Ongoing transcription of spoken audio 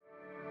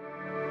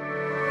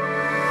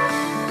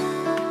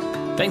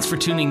Thanks for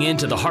tuning in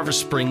to the Harvest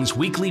Springs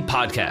Weekly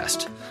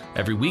Podcast.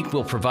 Every week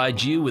we'll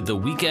provide you with the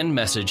weekend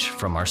message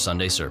from our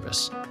Sunday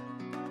service.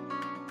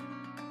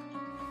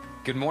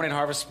 Good morning,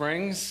 Harvest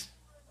Springs.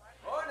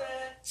 Morning.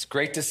 It's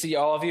great to see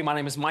all of you. My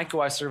name is Michael.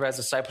 I serve as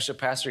discipleship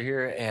pastor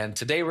here, and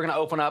today we're going to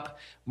open up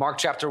Mark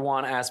chapter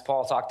 1 as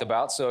Paul talked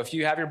about. So if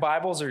you have your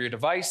Bibles or your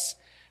device,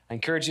 I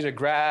encourage you to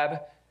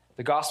grab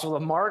the Gospel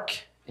of Mark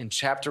in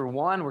chapter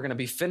 1. We're going to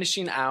be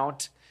finishing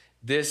out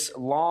this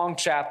long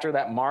chapter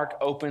that Mark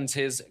opens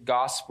his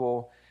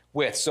gospel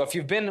with. So if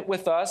you've been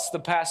with us the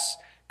past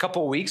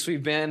couple weeks,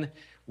 we've been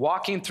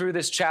walking through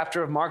this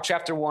chapter of Mark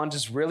chapter 1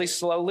 just really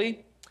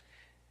slowly.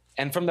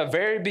 And from the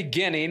very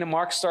beginning,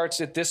 Mark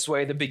starts it this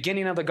way, the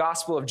beginning of the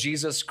gospel of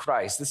Jesus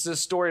Christ. This is a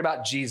story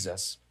about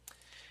Jesus.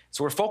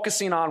 So we're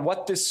focusing on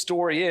what this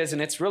story is, and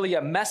it's really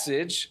a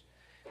message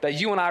that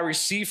you and I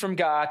receive from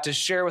God to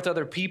share with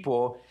other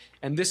people.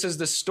 And this is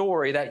the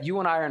story that you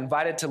and I are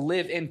invited to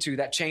live into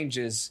that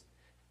changes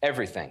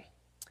everything.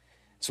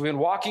 So we've been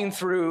walking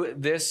through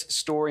this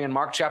story in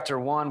Mark chapter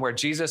 1 where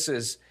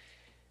the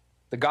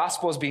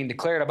gospel is being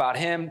declared about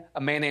him. A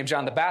man named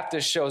John the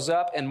Baptist shows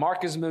up, and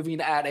Mark is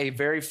moving at a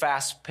very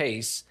fast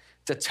pace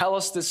to tell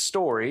us this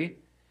story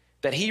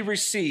that he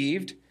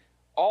received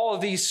all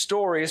of these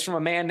stories from a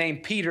man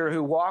named Peter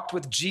who walked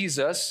with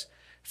Jesus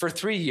for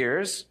 3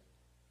 years.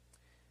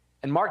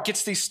 And Mark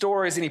gets these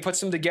stories and he puts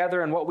them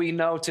together in what we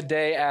know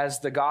today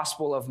as the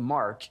Gospel of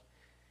Mark.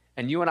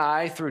 And you and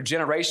I, through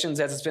generations,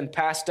 as it's been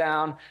passed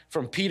down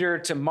from Peter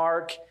to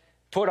Mark,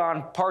 put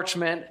on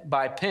parchment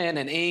by pen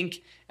and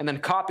ink, and then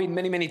copied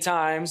many, many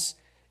times.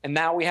 And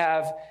now we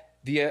have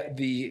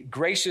the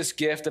gracious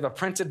gift of a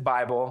printed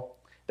Bible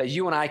that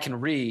you and I can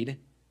read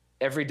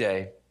every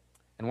day.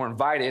 And we're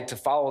invited to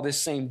follow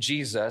this same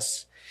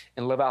Jesus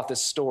and live out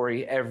this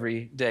story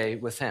every day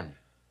with him.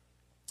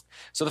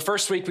 So the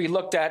first week we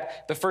looked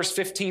at the first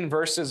 15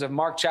 verses of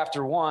Mark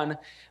chapter 1,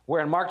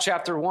 where in Mark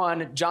chapter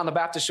 1, John the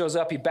Baptist shows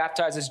up, he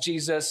baptizes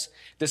Jesus.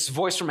 This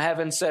voice from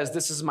heaven says,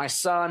 "This is my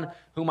son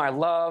whom I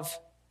love."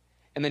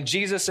 And then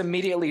Jesus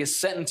immediately is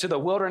sent into the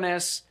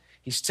wilderness.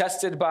 He's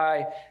tested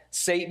by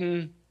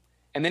Satan.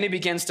 And then he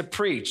begins to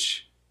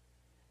preach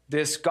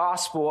this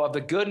gospel of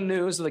the good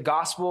news of the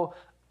gospel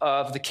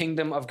of the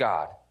kingdom of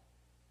God.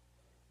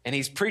 And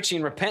he's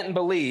preaching, repent and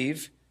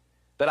believe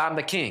that I'm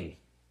the king.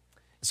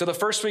 So the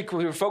first week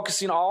we were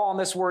focusing all on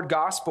this word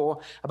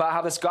gospel, about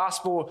how this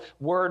gospel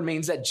word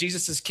means that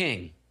Jesus is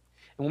king.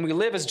 And when we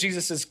live as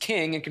Jesus is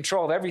king in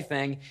control of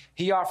everything,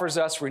 he offers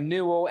us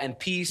renewal and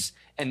peace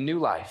and new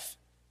life.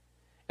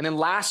 And then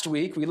last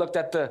week we looked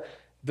at the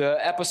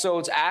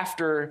episodes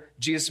after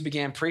Jesus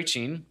began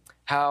preaching,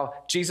 how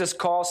Jesus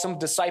calls some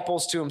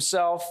disciples to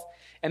himself.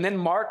 And then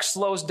Mark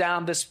slows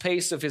down this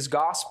pace of his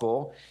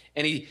gospel,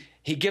 and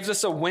he gives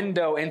us a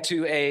window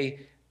into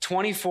a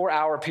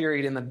 24-hour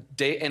period in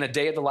a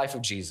day of the life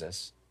of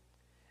Jesus.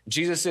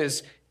 Jesus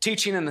is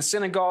teaching in the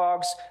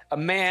synagogues. A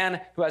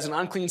man who has an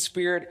unclean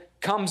spirit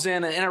comes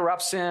in and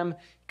interrupts him,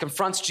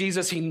 confronts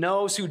Jesus. He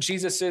knows who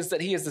Jesus is,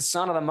 that he is the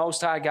Son of the Most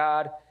High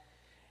God.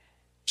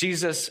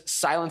 Jesus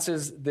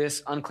silences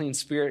this unclean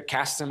spirit,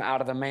 casts him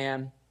out of the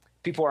man.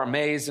 People are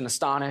amazed and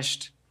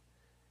astonished.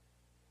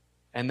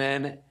 And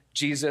then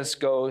Jesus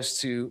goes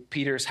to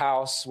Peter's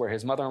house where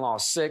his mother-in-law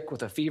is sick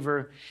with a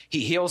fever.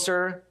 He heals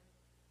her.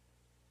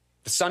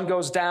 The sun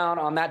goes down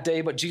on that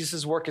day, but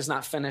Jesus' work is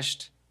not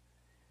finished.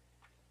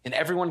 And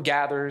everyone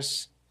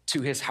gathers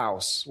to his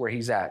house where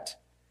he's at.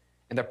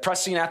 And they're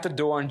pressing at the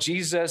door, and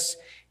Jesus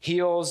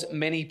heals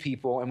many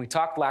people. And we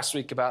talked last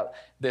week about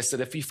this,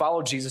 that if you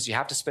follow Jesus, you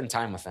have to spend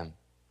time with him.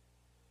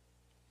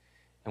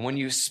 And when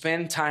you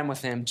spend time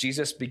with him,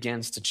 Jesus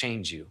begins to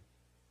change you.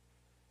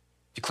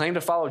 If you claim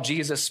to follow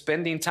Jesus,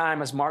 spending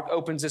time as Mark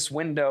opens this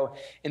window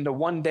into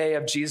one day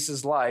of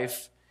Jesus'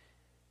 life,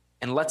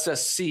 and lets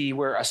us see,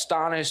 we're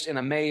astonished and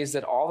amazed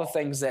at all the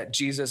things that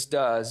Jesus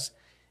does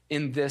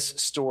in this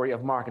story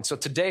of Mark. And so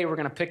today we're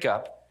going to pick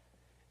up,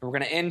 and we're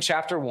going to end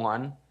chapter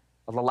 1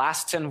 of the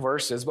last 10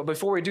 verses. But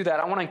before we do that,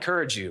 I want to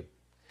encourage you.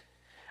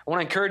 I want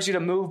to encourage you to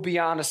move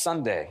beyond a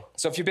Sunday.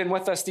 So if you've been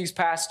with us these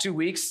past 2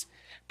 weeks,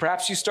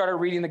 perhaps you started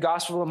reading the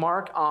Gospel of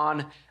Mark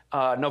on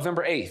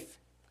November 8th.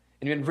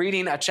 And you've been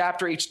reading a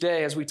chapter each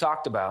day as we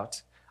talked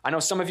about. I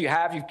know some of you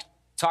have. You've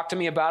talked to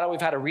me about it.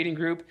 We've had a reading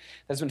group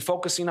that's been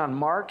focusing on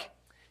Mark.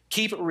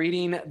 Keep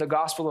reading the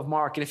Gospel of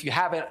Mark. And if you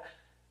haven't,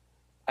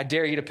 I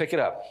dare you to pick it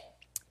up.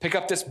 Pick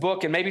up this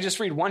book and maybe just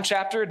read one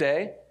chapter a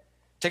day.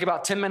 Take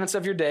about 10 minutes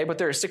of your day, but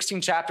there are 16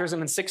 chapters,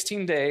 and in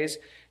 16 days,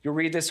 you'll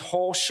read this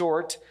whole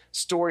short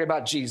story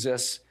about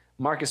Jesus.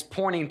 Mark is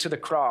pointing to the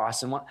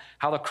cross and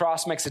how the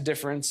cross makes a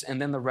difference, and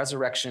then the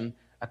resurrection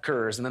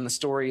occurs, and then the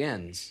story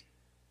ends,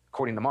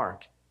 according to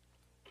Mark.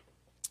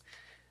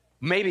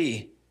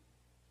 Maybe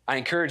I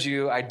encourage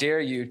you, I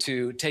dare you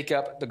to take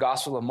up the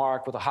Gospel of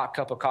Mark with a hot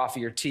cup of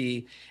coffee or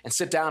tea and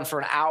sit down for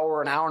an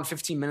hour and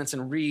 15 minutes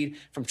and read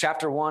from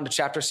chapter 1 to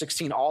chapter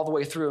 16 all the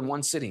way through in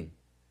one sitting.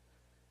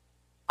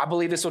 I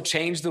believe this will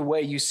change the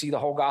way you see the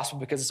whole gospel,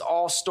 because it's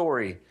all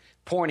story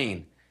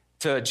pointing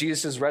to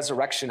Jesus'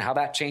 resurrection, how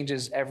that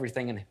changes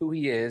everything and who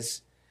he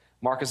is,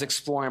 Mark is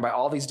exploring by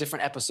all these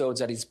different episodes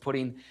that he's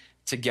putting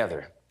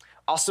together.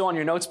 Also on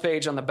your notes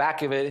page on the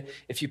back of it,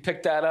 if you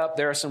pick that up,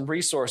 there are some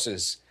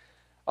resources.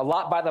 A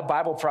lot by the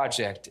Bible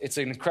Project. It's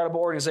an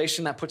incredible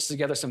organization that puts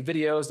together some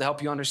videos to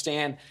help you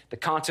understand the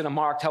content of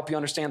Mark, to help you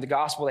understand the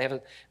gospel.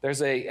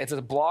 It's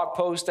a blog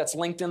post that's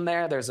linked in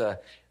there.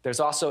 There's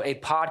also a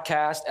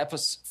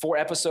podcast, 4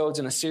 episodes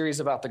in a series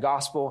about the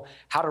gospel,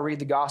 how to read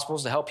the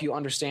gospels to help you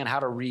understand how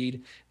to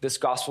read this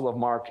gospel of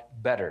Mark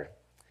better.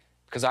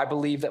 Because I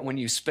believe that when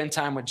you spend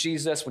time with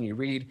Jesus, when you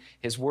read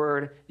his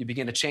word, you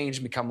begin to change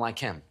and become like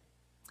him.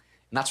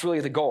 And that's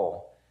really the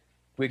goal.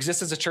 We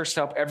exist as a church to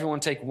help everyone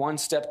take one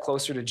step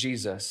closer to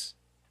Jesus.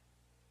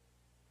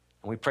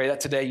 And we pray that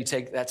today you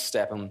take that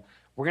step. And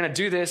we're going to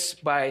do this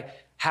by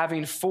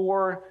having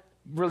 4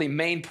 really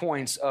main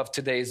points of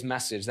today's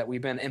message that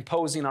we've been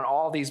imposing on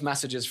all these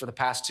messages for the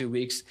past 2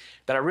 weeks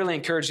that I really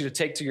encourage you to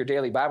take to your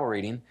daily Bible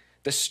reading.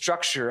 The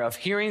structure of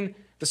hearing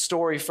the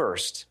story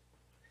first,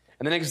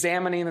 and then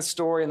examining the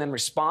story, and then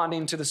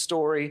responding to the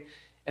story.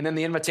 And then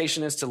the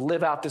invitation is to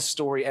live out this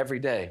story every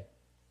day.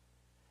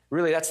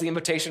 Really, that's the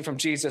invitation from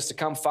Jesus to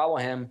come follow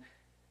him.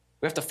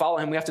 We have to follow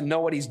him. We have to know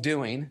what he's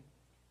doing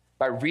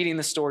by reading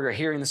the story or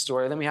hearing the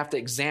story. Then we have to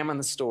examine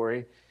the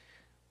story,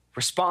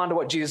 respond to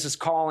what Jesus is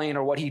calling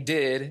or what he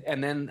did,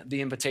 and then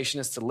the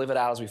invitation is to live it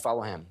out as we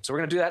follow him. So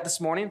we're going to do that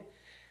this morning.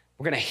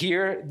 We're going to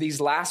hear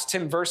these last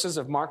 10 verses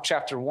of Mark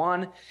chapter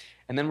 1,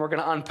 and then we're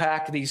going to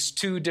unpack these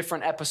 2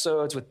 different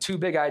episodes with 2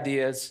 big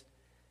ideas.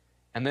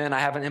 And then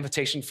I have an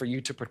invitation for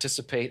you to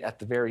participate at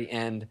the very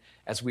end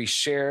as we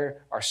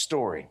share our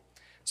story.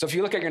 So if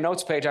you look at your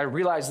notes page, I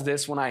realized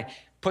this when I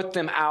put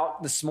them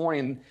out this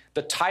morning.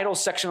 The title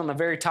section on the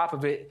very top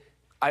of it,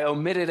 I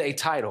omitted a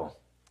title.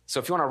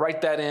 So if you want to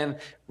write that in,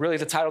 really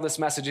the title of this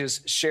message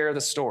is Share the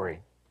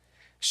Story.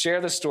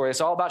 Share the story. It's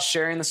all about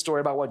sharing the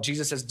story about what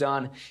Jesus has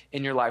done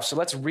in your life. So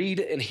let's read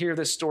and hear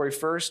this story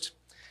first.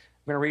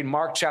 I'm going to read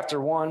Mark chapter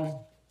 1,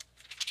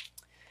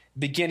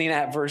 beginning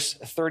at verse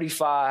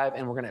 35,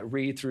 and we're going to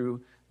read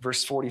through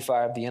verse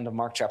 45, the end of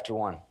Mark chapter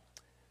 1.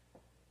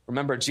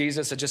 Remember,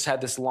 Jesus had just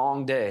had this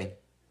long day,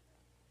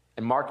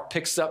 and Mark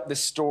picks up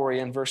this story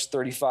in verse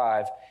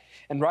 35.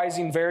 And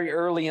rising very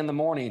early in the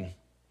morning,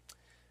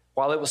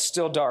 while it was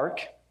still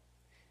dark,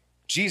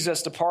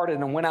 Jesus departed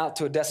and went out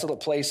to a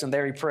desolate place, and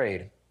there he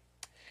prayed. And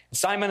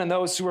Simon and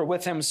those who were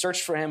with him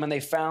searched for him, and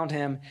they found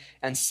him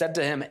and said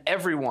to him,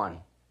 Everyone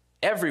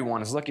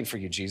is looking for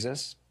you,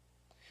 Jesus.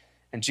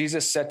 And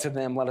Jesus said to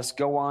them, Let us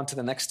go on to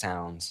the next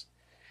towns,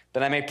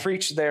 that I may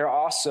preach there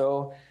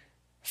also,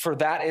 for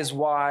that is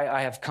why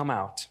I have come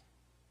out.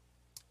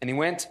 And he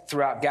went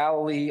throughout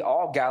Galilee,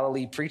 all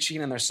Galilee, preaching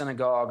in their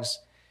synagogues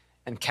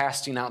and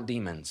casting out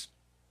demons.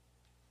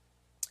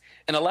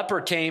 And a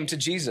leper came to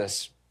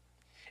Jesus,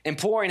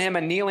 imploring him,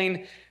 and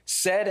kneeling,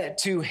 said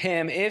to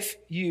him, If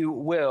you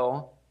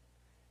will,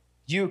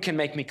 you can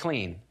make me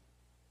clean.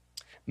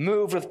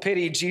 Moved with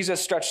pity, Jesus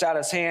stretched out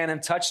his hand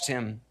and touched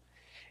him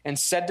and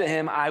said to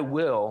him, I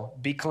will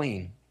be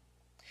clean.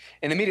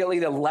 And immediately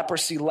the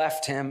leprosy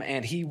left him,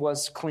 and he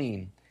was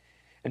clean.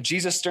 And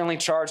Jesus sternly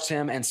charged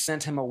him and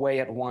sent him away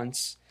at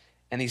once.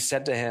 And he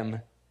said to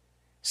him,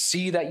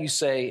 See that you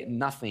say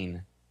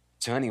nothing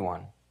to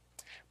anyone,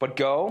 but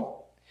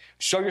go,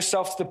 show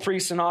yourself to the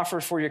priests and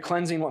offer for your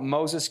cleansing what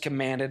Moses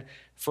commanded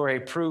for a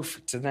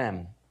proof to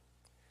them.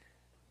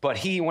 But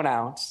he went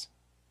out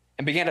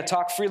and began to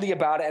talk freely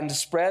about it and to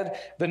spread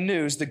the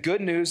news, the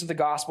good news of the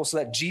gospel, so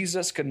that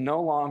Jesus could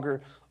no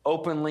longer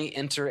openly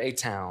enter a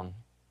town,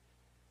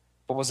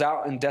 but was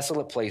out in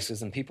desolate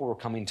places, and people were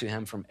coming to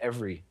him from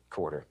every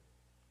quarter.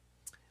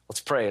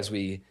 Let's pray as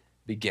we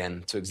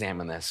begin to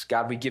examine this.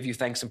 God, we give you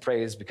thanks and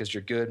praise because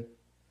you're good,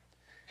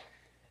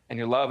 and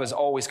your love is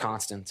always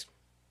constant.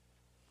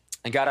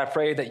 And God, I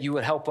pray that you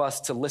would help us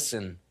to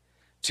listen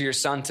to your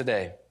son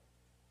today.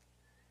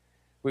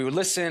 We would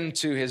listen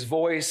to his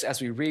voice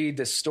as we read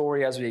this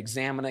story, as we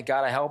examine it.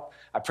 God,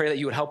 I pray that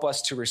you would help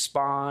us to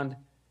respond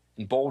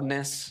in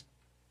boldness,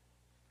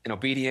 in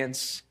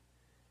obedience,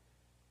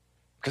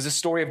 because the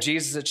story of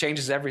Jesus, it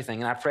changes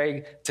everything. And I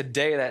pray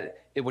today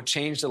that it would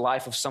change the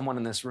life of someone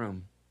in this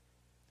room.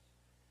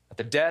 That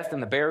the death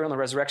and the burial and the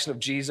resurrection of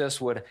Jesus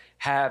would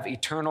have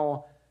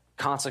eternal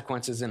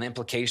consequences and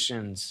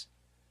implications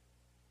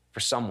for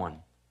someone.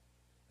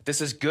 This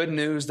is good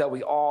news that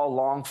we all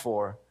long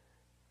for,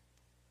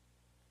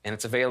 and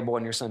it's available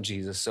in your son,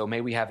 Jesus. So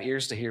may we have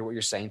ears to hear what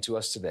you're saying to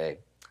us today.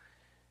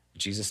 In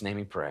Jesus' name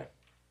we pray.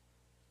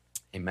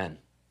 Amen.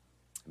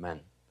 Amen.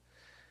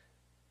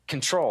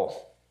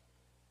 Control.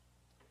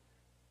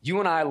 You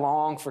and I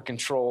long for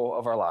control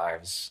of our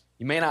lives.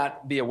 You may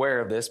not be aware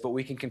of this, but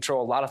we can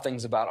control a lot of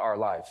things about our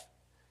life.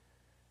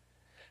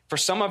 For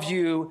some of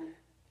you,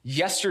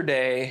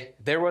 yesterday,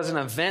 there was an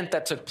event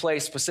that took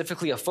place,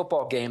 specifically a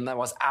football game, that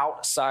was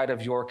outside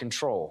of your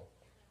control.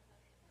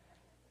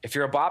 If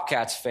you're a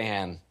Bobcats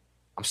fan,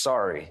 I'm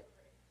sorry.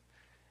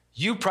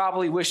 You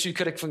probably wish you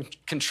could have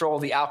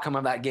controlled the outcome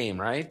of that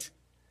game, right?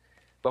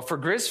 But for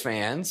Grizz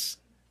fans,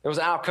 there was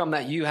an outcome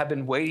that you have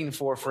been waiting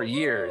for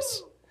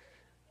years.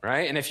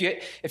 right? And if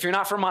you're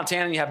not from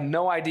Montana and you have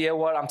no idea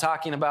what I'm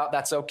talking about,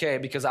 that's okay,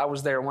 because I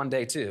was there one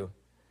day too.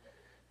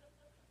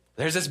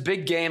 There's this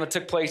big game that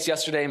took place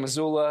yesterday in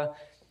Missoula,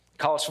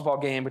 college football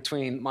game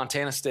between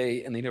Montana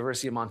State and the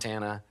University of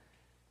Montana.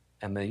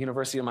 And the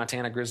University of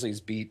Montana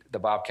Grizzlies beat the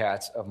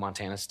Bobcats of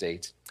Montana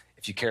State,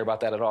 if you care about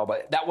that at all.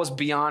 But that was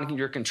beyond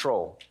your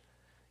control.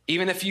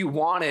 Even if you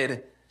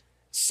wanted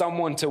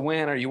someone to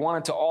win or you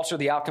wanted to alter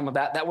the outcome of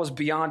that, that was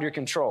beyond your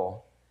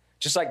control.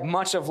 Just like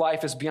much of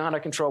life is beyond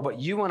our control, but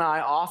you and I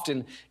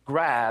often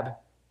grab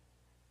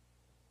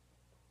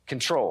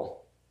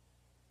control.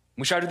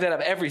 We try to do that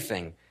of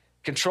everything.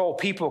 Control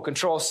people,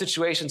 control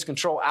situations,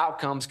 control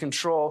outcomes,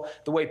 control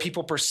the way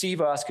people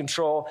perceive us,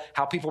 control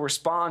how people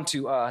respond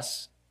to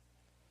us.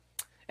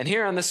 And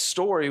here in this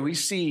story, we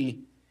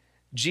see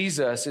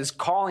Jesus is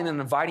calling and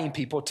inviting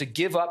people to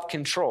give up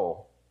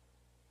control,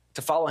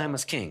 to follow him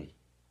as king.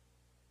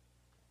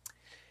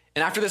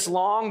 And after this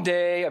long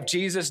day of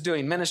Jesus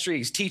doing ministry,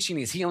 he's teaching,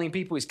 he's healing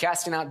people, he's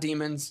casting out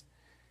demons.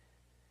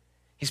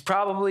 He's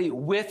probably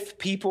with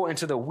people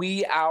into the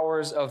wee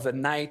hours of the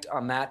night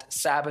on that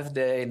Sabbath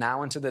day,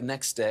 now into the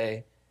next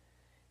day,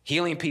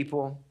 healing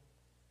people.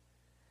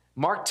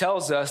 Mark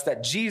tells us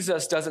that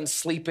Jesus doesn't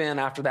sleep in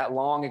after that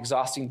long,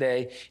 exhausting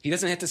day. He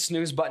doesn't hit the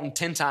snooze button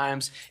 10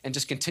 times and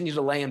just continue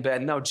to lay in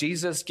bed. No,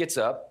 Jesus gets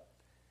up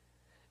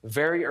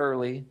very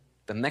early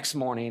the next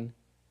morning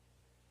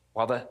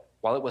while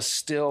it was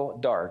still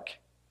dark.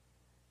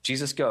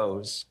 Jesus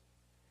goes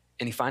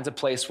and he finds a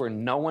place where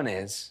no one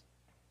is.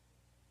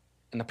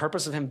 And the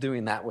purpose of him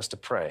doing that was to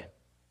pray.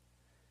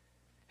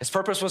 His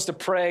purpose was to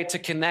pray, to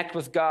connect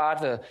with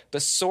God, the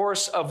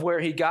source of where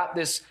he got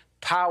this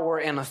power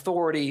and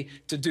authority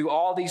to do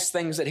all these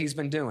things that he's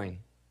been doing.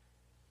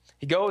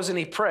 He goes and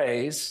he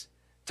prays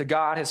to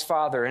God, his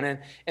Father. And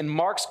in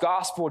Mark's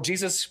gospel,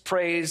 Jesus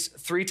prays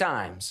 3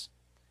 times.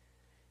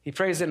 He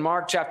prays in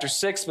Mark chapter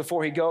 6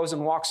 before he goes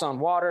and walks on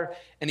water.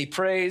 And he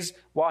prays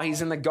while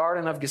he's in the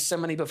Garden of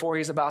Gethsemane before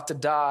he's about to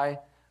die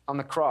on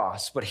the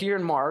cross. But here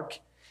in Mark,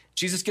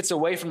 Jesus gets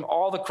away from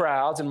all the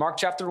crowds in Mark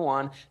chapter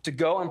 1 to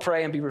go and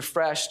pray and be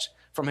refreshed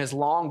from his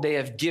long day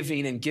of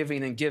giving and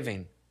giving and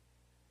giving.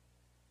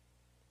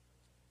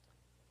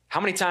 How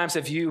many times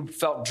have you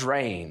felt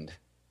drained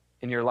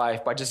in your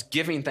life by just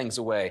giving things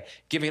away,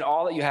 giving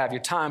all that you have,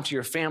 your time to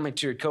your family,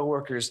 to your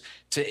coworkers,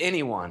 to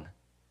anyone?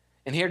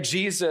 And here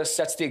Jesus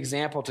sets the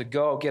example to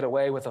go get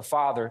away with the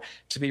Father,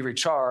 to be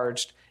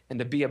recharged, and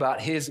to be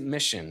about his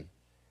mission.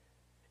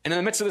 And in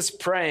the midst of this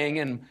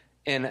praying,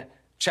 in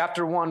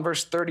chapter 1,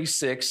 verse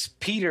 36,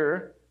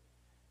 Peter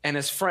and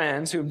his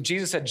friends, whom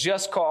Jesus had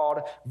just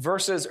called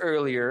verses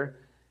earlier,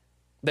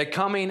 they're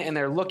coming and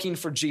they're looking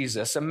for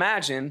Jesus.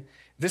 Imagine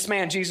this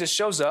man, Jesus,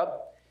 shows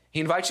up. He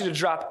invites you to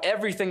drop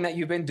everything that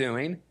you've been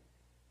doing.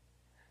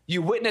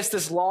 You witness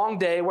this long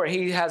day where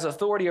he has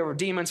authority over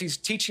demons. He's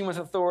teaching with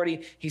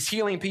authority. He's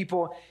healing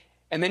people.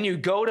 And then you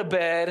go to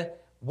bed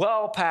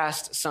well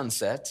past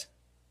sunset.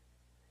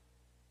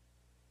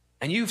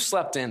 And you've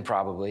slept in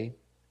probably.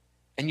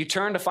 And you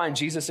turn to find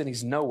Jesus and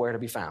he's nowhere to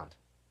be found.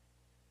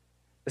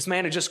 This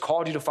man who just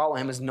called you to follow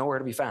him is nowhere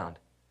to be found.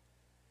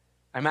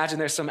 I imagine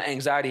there's some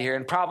anxiety here,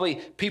 and probably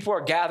people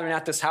are gathering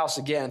at this house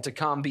again to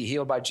come be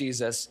healed by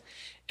Jesus.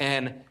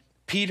 And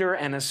Peter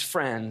and his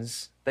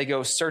friends, they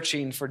go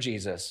searching for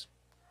Jesus.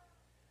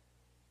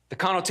 The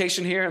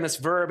connotation here in this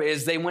verb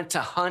is they went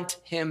to hunt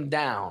him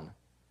down.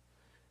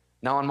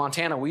 Now in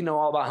Montana, we know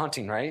all about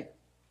hunting, right?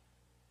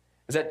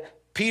 Is that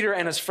Peter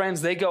and his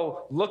friends, they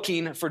go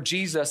looking for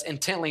Jesus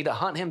intently to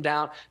hunt him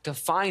down, to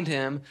find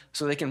him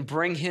so they can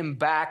bring him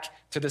back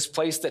to this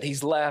place that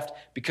he's left,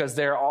 because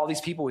there are all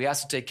these people he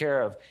has to take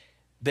care of.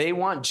 They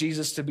want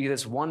Jesus to be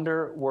this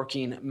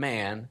wonder-working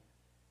man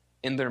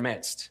in their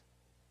midst.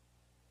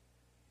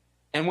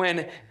 And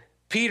when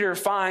Peter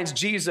finds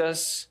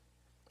Jesus,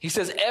 he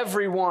says,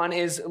 everyone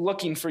is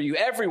looking for you.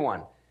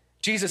 Everyone.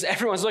 Jesus,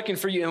 everyone's looking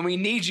for you, and we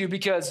need you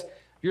because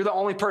you're the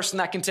only person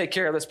that can take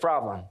care of this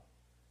problem.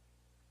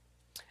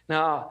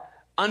 Now,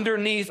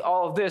 underneath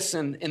all of this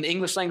in the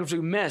English language,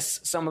 we miss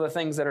some of the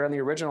things that are in the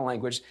original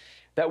language.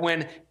 That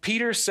when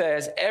Peter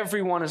says,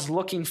 everyone is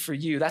looking for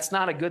you, that's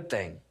not a good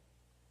thing.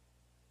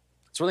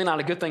 It's really not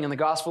a good thing in the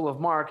Gospel of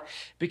Mark,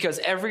 because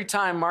every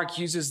time Mark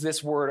uses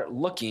this word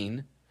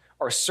looking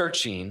or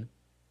searching,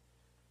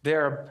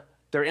 there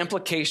are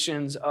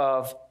implications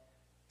of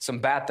some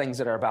bad things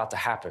that are about to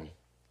happen.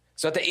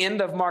 So at the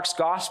end of Mark's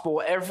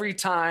gospel, every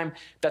time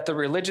that the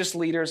religious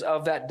leaders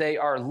of that day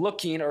are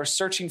looking or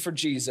searching for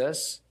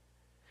Jesus,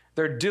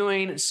 they're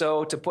doing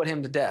so to put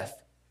him to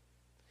death.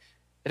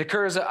 It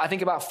occurs, I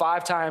think, about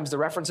 5 times. The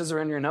references are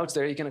in your notes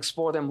there. You can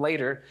explore them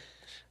later.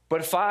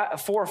 But 4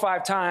 or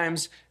 5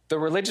 times, the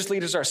religious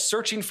leaders are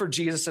searching for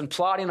Jesus and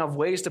plotting of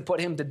ways to put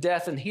him to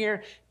death. And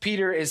here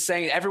Peter is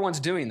saying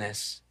everyone's doing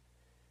this.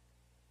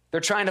 They're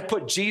trying to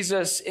put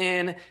Jesus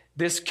in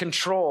this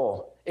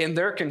control, in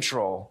their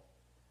control.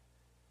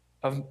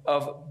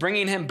 Of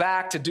bringing him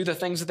back to do the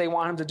things that they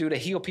want him to do, to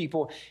heal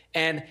people.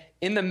 And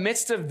in the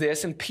midst of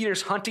this, and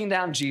Peter's hunting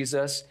down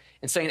Jesus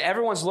and saying,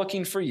 everyone's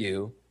looking for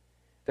you,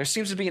 there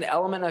seems to be an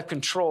element of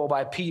control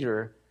by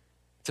Peter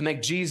to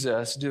make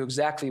Jesus do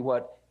exactly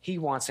what he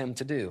wants him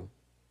to do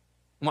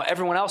and what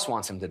everyone else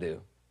wants him to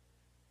do.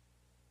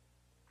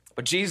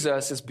 But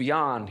Jesus is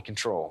beyond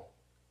control.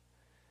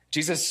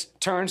 Jesus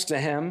turns to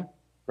him,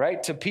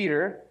 right, to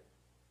Peter,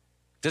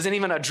 doesn't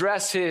even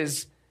address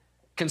his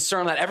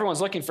concern that everyone's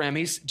looking for him.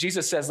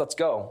 Jesus says, let's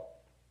go.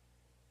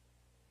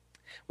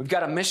 We've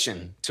got a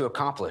mission to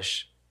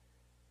accomplish.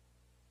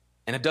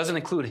 And it doesn't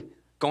include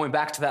going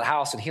back to that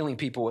house and healing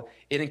people.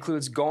 It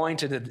includes going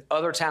to the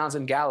other towns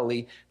in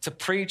Galilee to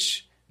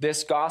preach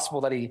this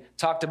gospel that he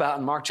talked about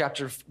in Mark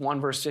chapter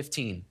 1, verse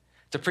 15,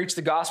 to preach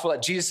the gospel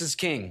that Jesus is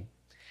king.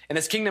 And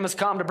his kingdom has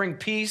come to bring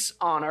peace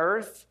on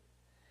earth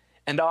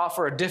and to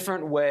offer a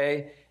different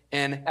way.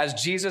 And as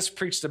Jesus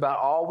preached about,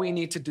 all we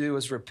need to do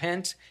is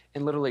repent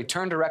and literally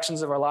turn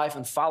directions of our life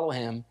and follow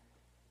him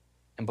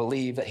and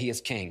believe that he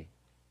is king.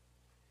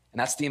 And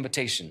that's the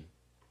invitation.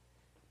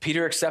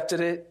 Peter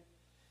accepted it,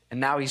 and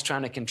now he's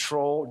trying to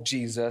control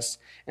Jesus.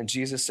 And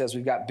Jesus says,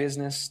 we've got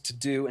business to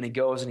do, and he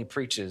goes and he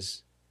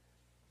preaches.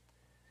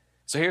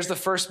 So here's the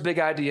first big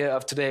idea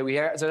of today.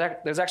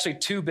 There's actually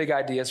two big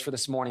ideas for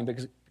this morning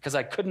because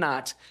I could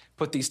not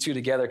put these two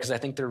together because I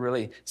think they're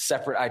really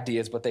separate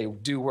ideas, but they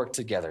do work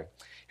together.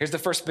 Here's the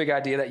first big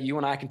idea that you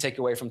and I can take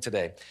away from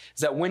today, is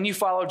that when you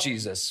follow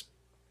Jesus,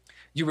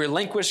 you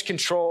relinquish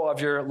control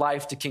of your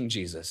life to King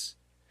Jesus.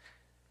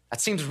 That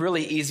seems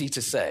really easy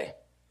to say,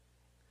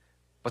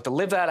 but to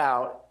live that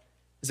out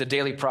is a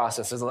daily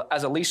process.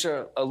 As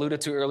Alicia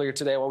alluded to earlier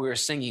today while we were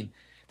singing,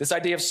 this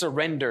idea of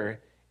surrender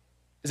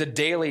is a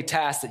daily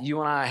task that you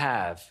and I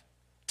have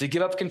to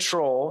give up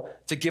control,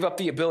 to give up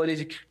the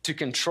ability to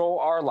control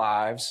our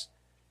lives,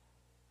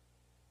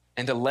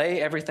 and to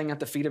lay everything at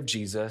the feet of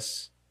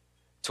Jesus,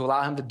 to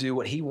allow him to do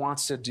what he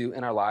wants to do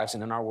in our lives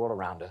and in our world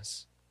around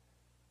us.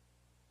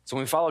 So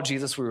when we follow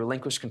Jesus, we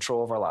relinquish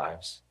control of our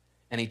lives,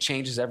 and he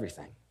changes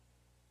everything.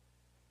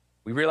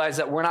 We realize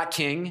that we're not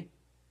king,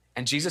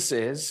 and Jesus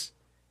is,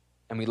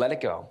 and we let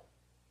it go.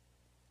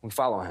 We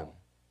follow him.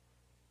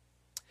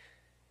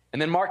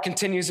 And then Mark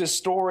continues his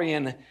story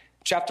in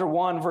chapter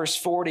 1, verse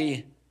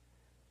 40.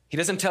 He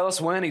doesn't tell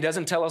us when, he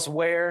doesn't tell us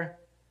where,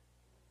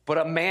 but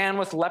a man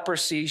with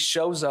leprosy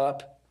shows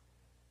up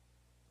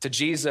to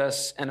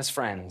Jesus and his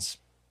friends.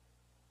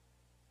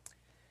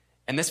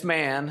 And this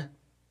man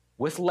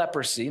with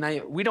leprosy,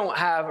 now we don't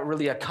have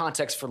really a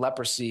context for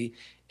leprosy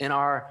in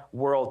our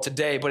world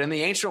today, but in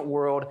the ancient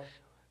world,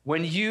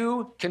 when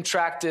you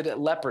contracted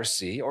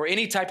leprosy or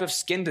any type of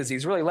skin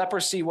disease, really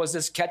leprosy was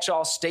this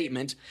catch-all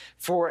statement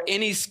for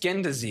any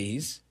skin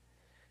disease,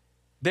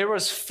 there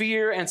was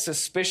fear and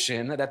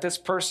suspicion that this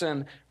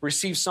person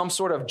received some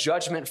sort of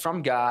judgment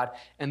from God,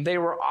 and they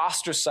were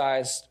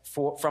ostracized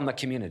from the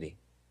community.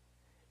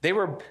 They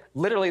were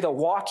literally the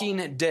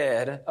walking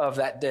dead of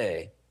that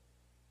day.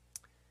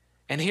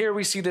 And here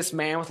we see this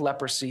man with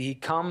leprosy. He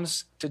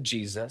comes to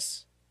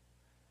Jesus.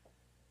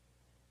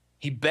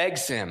 He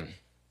begs him.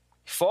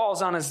 He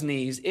falls on his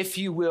knees. If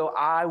you will,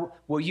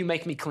 will you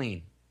make me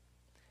clean?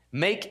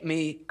 Make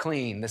me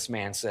clean, this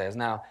man says.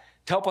 Now,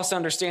 to help us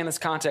understand this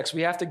context,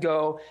 we have to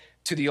go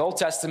to the Old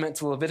Testament,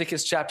 to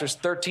Leviticus chapters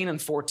 13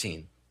 and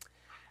 14.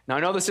 Now, I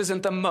know this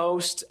isn't the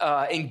most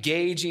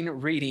engaging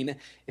reading.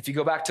 If you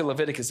go back to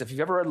Leviticus, if you've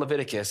ever read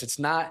Leviticus, it's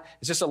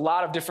just a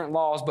lot of different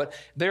laws, but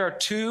there are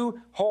 2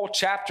 whole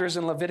chapters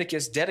in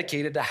Leviticus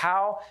dedicated to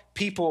how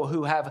people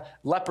who have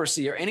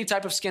leprosy or any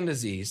type of skin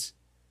disease,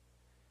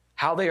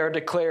 how they are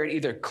declared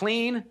either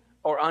clean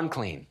or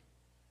unclean.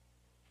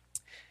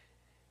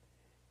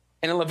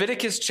 And in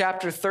Leviticus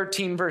chapter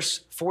 13, verse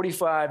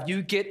 45,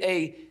 you get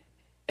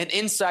an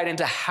insight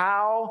into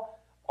how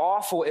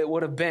awful it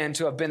would have been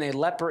to have been a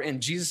leper in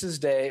Jesus'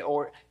 day,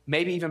 or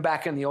maybe even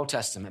back in the Old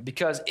Testament.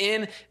 Because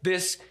in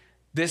this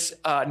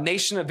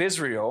nation of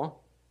Israel,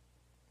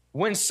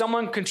 when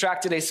someone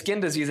contracted a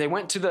skin disease, they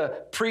went to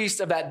the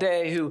priest of that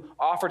day who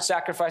offered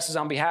sacrifices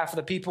on behalf of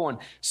the people and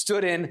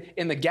stood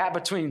in the gap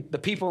between the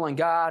people and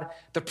God.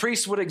 The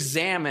priest would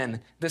examine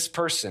this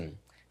person.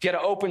 If you had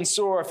an open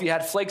sore, if you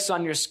had flakes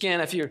on your skin,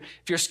 if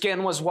your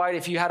skin was white,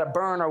 if you had a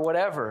burn or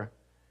whatever,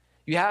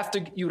 you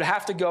would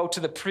have to go to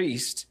the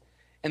priest,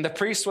 and the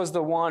priest was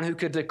the one who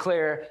could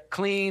declare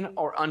clean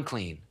or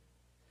unclean.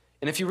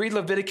 And if you read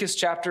Leviticus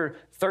chapter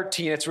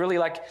 13, it's really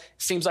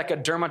seems like a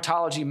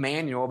dermatology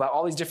manual about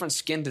all these different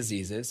skin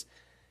diseases.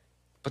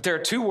 But there are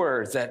 2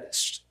 words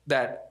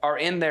that are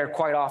in there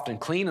quite often,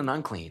 clean and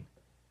unclean.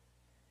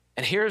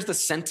 And here's the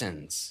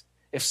sentence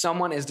if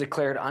someone is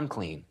declared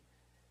unclean.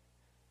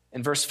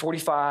 In verse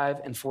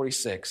 45 and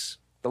 46,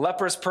 the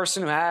leprous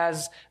person who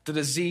has the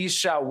disease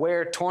shall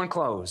wear torn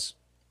clothes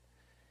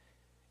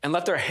and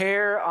let their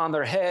hair on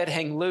their head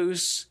hang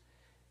loose,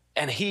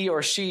 and he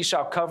or she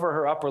shall cover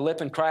her upper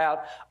lip and cry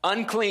out,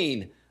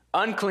 unclean,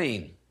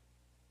 unclean.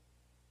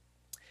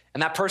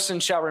 And that person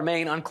shall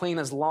remain unclean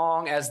as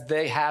long as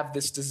they have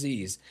this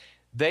disease.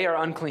 They are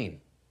unclean.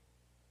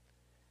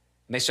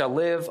 And they shall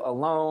live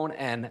alone,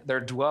 and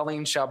their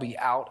dwelling shall be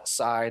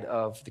outside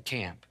of the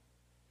camp.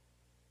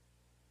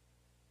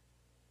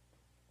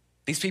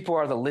 These people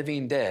are the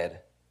living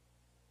dead.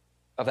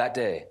 of that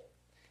day.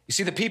 You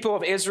see, the people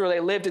of Israel,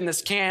 they lived in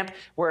this camp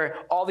where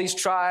all these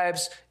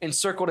tribes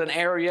encircled an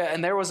area,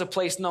 and there was a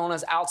place known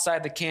as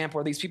outside the camp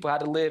where these people had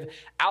to live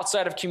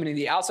outside of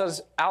community,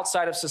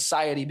 outside of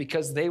society,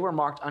 because they were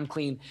marked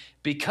unclean,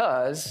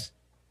 because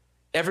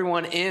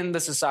everyone in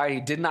the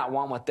society did not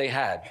want what they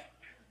had.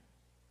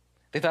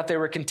 They thought they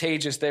were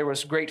contagious. There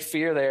was great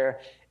fear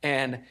there,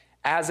 and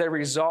as a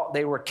result,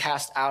 they were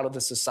cast out of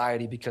the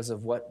society because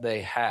of what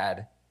they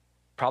had,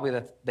 probably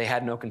that they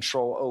had no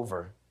control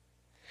over.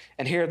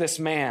 And here this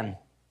man,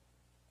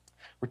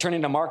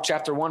 returning to Mark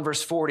chapter 1,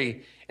 verse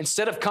 40,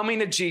 instead of coming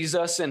to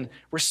Jesus and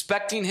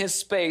respecting his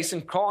space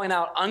and calling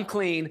out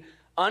unclean,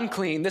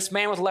 unclean, this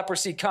man with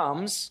leprosy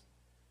comes.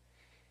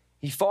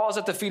 He falls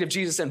at the feet of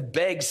Jesus and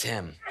begs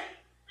him.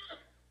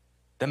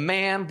 The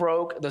man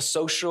broke the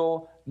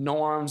social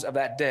norms of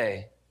that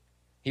day.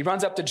 He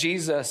runs up to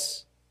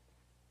Jesus,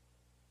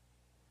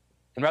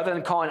 and rather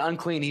than calling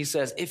unclean, he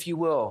says, "If you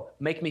will,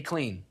 make me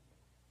clean."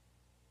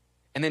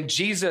 And then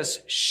Jesus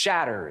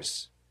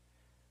shatters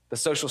the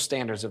social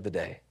standards of the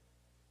day.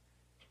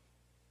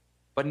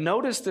 But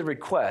notice the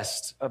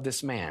request of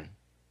this man.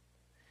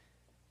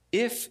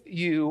 "If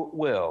you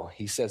will,"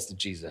 he says to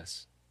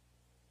Jesus.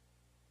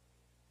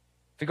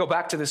 If we go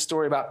back to this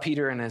story about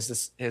Peter and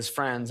his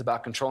friends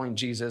about controlling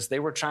Jesus, they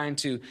were trying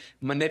to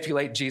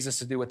manipulate Jesus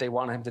to do what they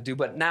wanted him to do.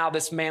 But now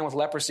this man with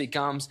leprosy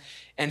comes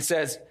and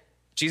says,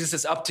 "Jesus,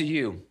 it's up to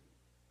you.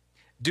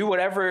 Do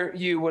whatever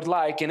you would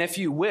like, and if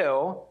you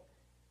will,"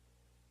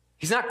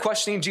 he's not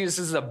questioning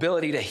Jesus'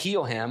 ability to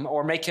heal him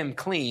or make him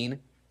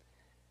clean.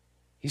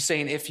 He's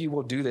saying, "If you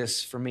will do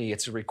this for me,"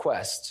 it's a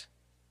request.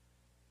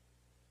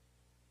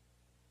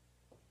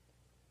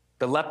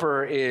 The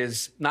leper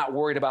is not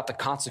worried about the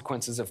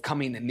consequences of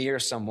coming near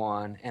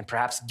someone and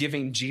perhaps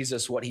giving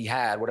Jesus what he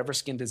had, whatever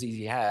skin disease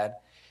he had.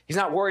 He's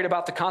not worried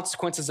about the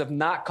consequences of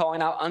not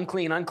calling out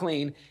unclean,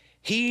 unclean.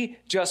 He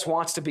just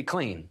wants to be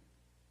clean.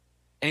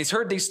 And he's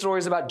heard these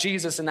stories about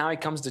Jesus, and now he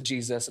comes to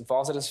Jesus and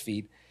falls at his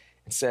feet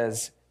and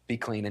says, "Be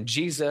clean." And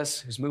Jesus,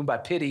 who's moved by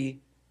pity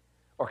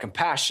or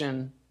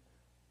compassion,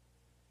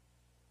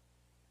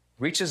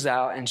 reaches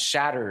out and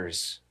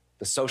shatters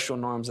the social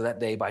norms of that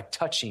day by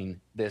touching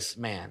this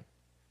man.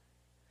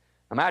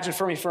 Imagine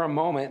for me for a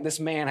moment, this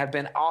man had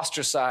been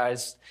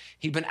ostracized.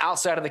 He'd been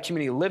outside of the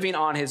community, living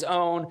on his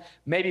own,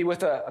 maybe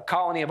with a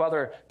colony of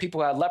other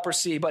people who had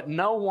leprosy, but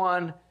no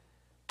one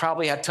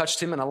probably had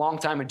touched him in a long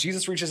time. And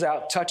Jesus reaches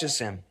out, touches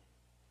him.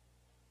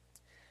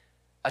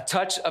 A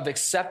touch of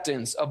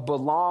acceptance, of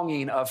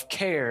belonging, of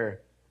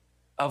care,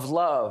 of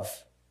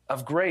love,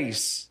 of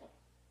grace.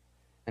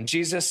 And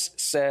Jesus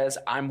says,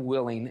 "I'm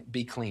willing,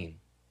 be clean."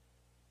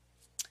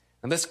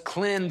 And this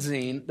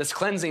cleansing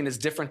is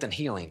different than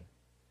healing.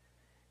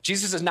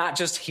 Jesus is not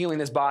just healing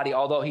his body,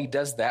 although he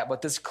does that,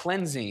 but this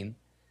cleansing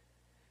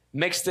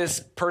makes this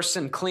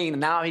person clean.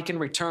 Now he can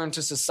return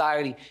to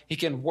society. He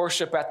can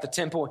worship at the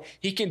temple.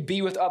 He can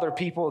be with other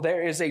people.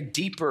 There is a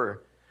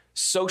deeper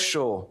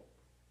social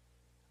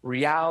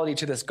reality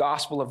to this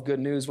gospel of good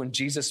news when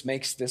Jesus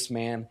makes this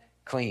man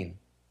clean.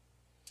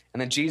 And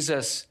then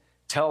Jesus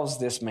tells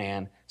this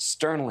man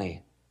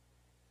sternly,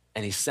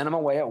 and he sent him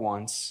away at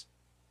once,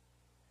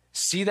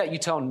 "See that you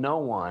tell no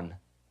one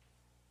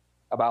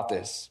about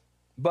this."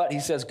 But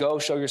he says, "Go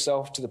show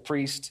yourself to the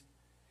priest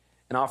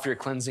and offer your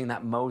cleansing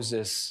that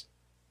Moses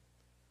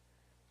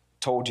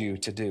told you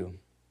to do."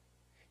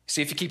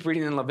 See, if you keep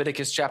reading in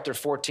Leviticus chapter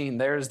 14,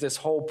 there's this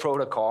whole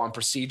protocol and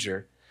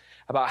procedure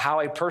about how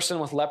a person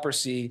with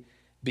leprosy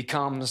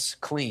becomes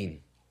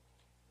clean.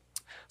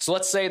 So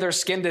let's say their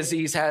skin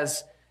disease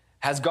has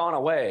gone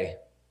away,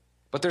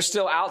 but they're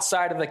still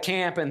outside of the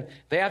camp, and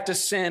they have to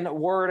send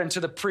word into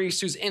the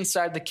priest who's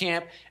inside the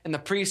camp, and the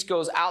priest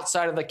goes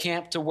outside of the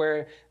camp to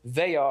where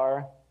they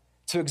are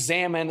to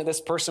examine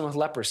this person with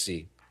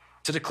leprosy,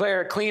 to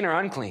declare clean or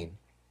unclean.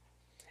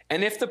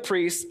 And if the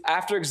priest,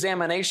 after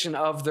examination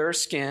of their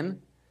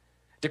skin,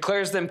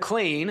 declares them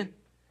clean,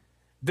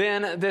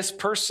 then this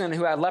person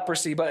who had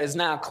leprosy but is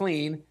now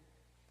clean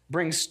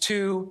brings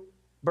 2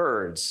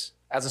 birds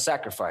as a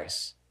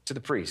sacrifice to the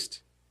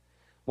priest.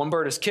 One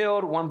bird is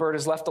killed, one bird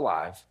is left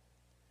alive.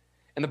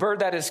 And the bird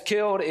that is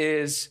killed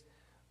is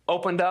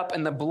opened up,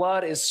 and the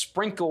blood is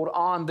sprinkled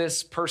on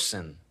this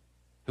person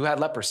who had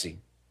leprosy.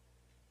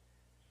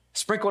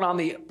 Sprinkled on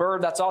the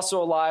bird that's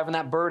also alive, and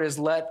that bird is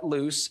let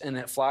loose and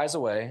it flies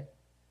away.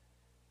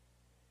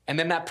 And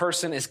then that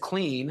person is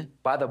clean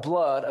by the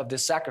blood of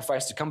this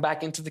sacrifice to come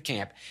back into the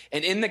camp.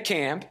 And in the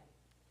camp,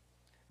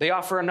 they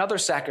offer another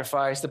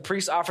sacrifice. The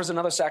priest offers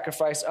another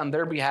sacrifice on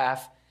their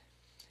behalf.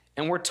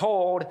 And we're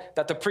told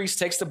that the priest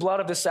takes the blood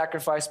of this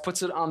sacrifice,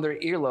 puts it on their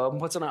earlobe, and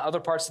puts it on other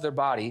parts of their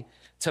body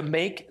to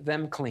make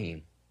them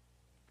clean.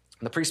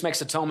 And the priest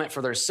makes atonement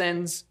for their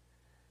sins.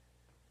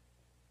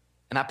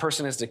 And that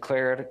person is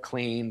declared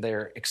clean.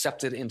 They're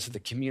accepted into the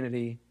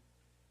community.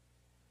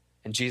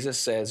 And Jesus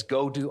says,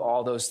 "Go do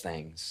all those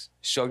things.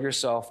 Show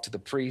yourself to the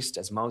priest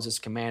as Moses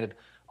commanded.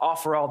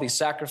 Offer all these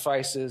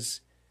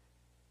sacrifices."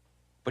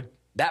 But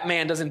that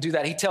man doesn't do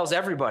that. He tells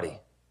everybody.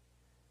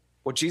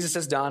 what Jesus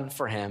has done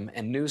for him,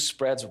 and news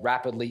spreads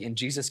rapidly, and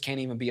Jesus can't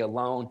even be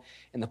alone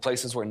in the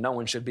places where no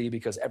one should be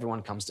because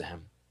everyone comes to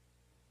him.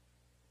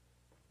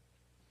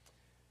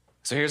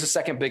 So here's the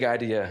second big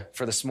idea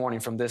for this morning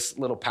from this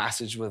little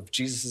passage with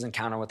Jesus'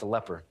 encounter with the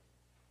leper.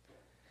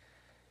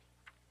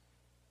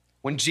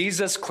 When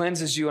Jesus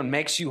cleanses you and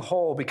makes you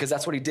whole, because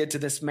that's what he did to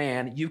this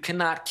man, you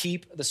cannot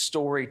keep the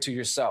story to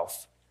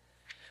yourself.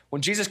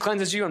 When Jesus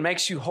cleanses you and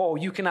makes you whole,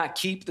 you cannot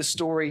keep the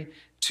story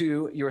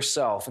to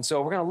yourself. And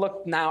so we're going to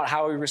look now at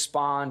how we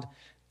respond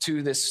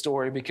to this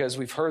story, because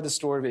we've heard the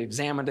story, we've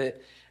examined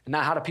it, and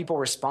now how do people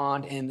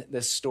respond in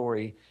this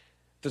story?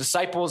 The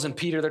disciples and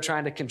Peter, they're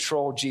trying to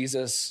control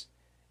Jesus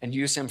and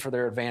use him for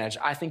their advantage.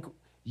 I think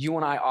you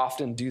and I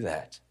often do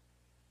that.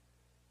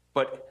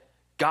 But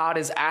God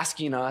is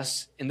asking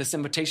us in this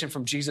invitation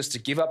from Jesus to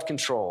give up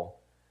control,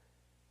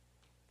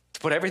 to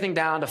put everything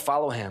down, to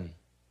follow him,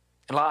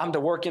 and allow him to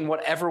work in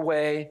whatever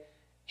way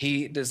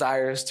he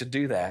desires to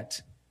do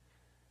that.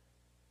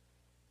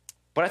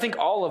 But I think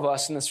all of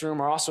us in this room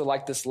are also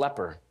like this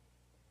leper,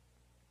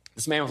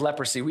 this man with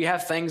leprosy. We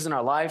have things in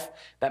our life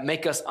that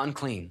make us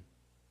unclean,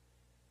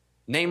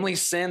 namely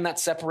sin that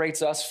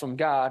separates us from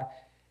God.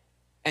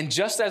 And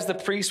just as the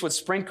priest would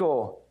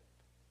sprinkle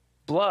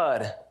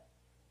blood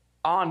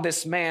on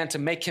this man to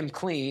make him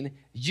clean,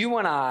 you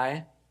and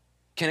I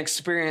can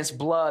experience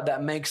blood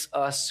that makes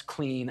us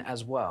clean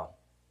as well.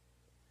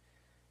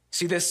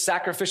 See, this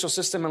sacrificial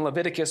system in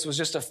Leviticus was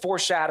just a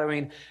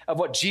foreshadowing of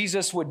what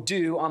Jesus would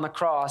do on the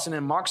cross. And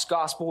in Mark's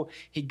gospel,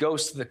 he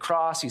goes to the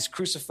cross, he's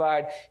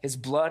crucified, his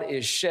blood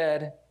is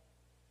shed,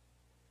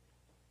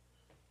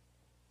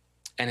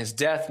 and his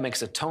death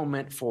makes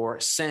atonement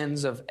for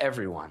sins of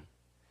everyone.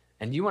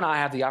 And you and I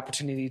have the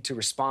opportunity to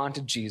respond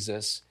to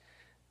Jesus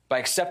by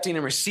accepting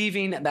and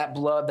receiving that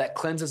blood that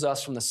cleanses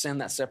us from the sin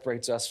that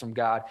separates us from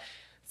God.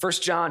 1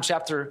 John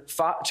chapter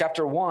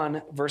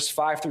 1, verse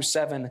 5 through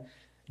 7,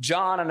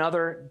 John,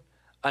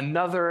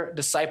 another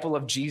disciple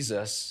of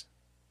Jesus,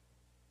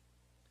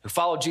 who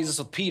followed Jesus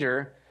with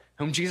Peter,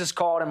 whom Jesus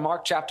called in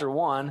Mark chapter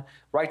 1,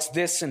 writes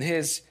this in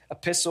his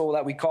epistle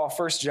that we call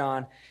 1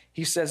 John.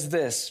 He says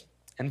this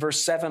in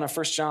verse 7 of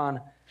 1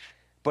 John,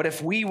 "But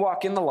if we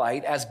walk in the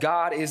light, as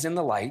God is in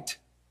the light,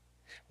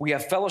 we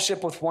have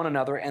fellowship with one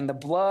another, and the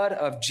blood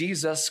of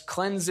Jesus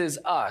cleanses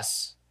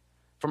us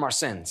from our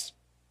sins.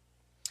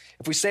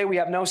 If we say we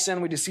have no sin,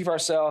 we deceive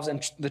ourselves,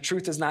 and the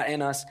truth is not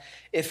in us.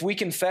 If we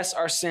confess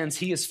our sins,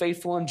 he is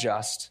faithful and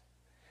just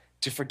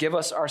to forgive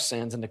us our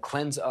sins and to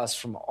cleanse us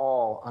from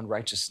all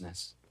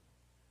unrighteousness."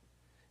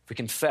 If we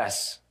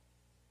confess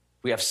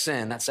we have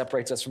sin that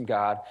separates us from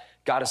God,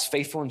 God is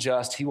faithful and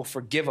just. He will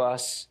forgive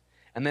us,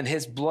 and then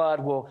his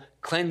blood will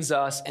cleanse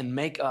us and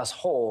make us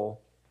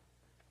whole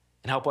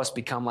and help us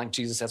become like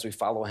Jesus as we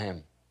follow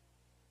him.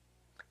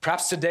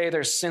 Perhaps today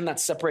there's sin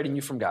that's separating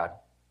you from God,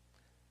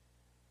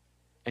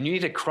 and you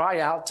need to cry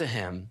out to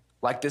him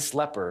like this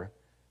leper,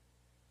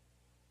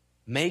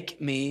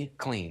 "Make me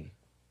clean.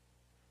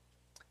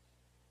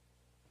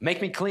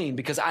 Make me clean,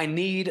 because I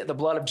need the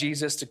blood of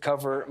Jesus to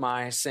cover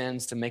my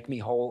sins, to make me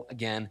whole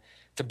again,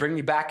 to bring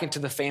me back into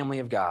the family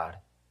of God."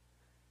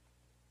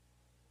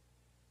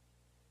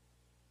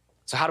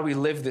 So how do we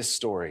live this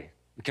story?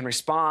 We can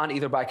respond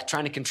either by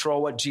trying to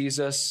control what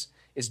Jesus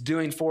is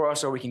doing for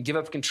us, or we can give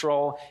up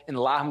control and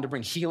allow him to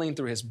bring healing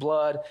through his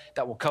blood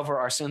that will cover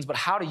our sins. But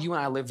how do you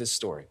and I live this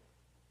story?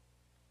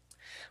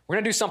 We're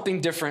going to do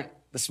something different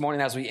this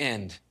morning as we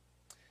end.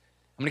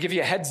 I'm going to give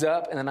you a heads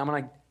up, and then I'm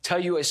going to tell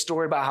you a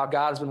story about how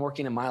God has been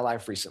working in my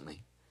life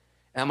recently.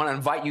 And I'm going to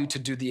invite you to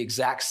do the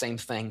exact same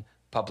thing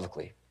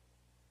publicly.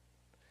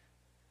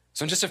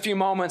 So in just a few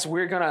moments,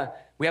 we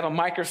have a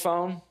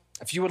microphone.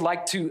 If you would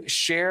like to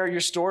share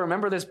your story,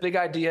 remember this big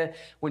idea.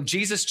 When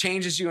Jesus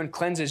changes you and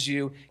cleanses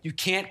you, you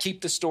can't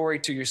keep the story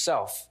to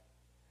yourself.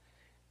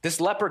 This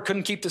leper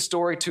couldn't keep the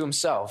story to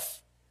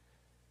himself.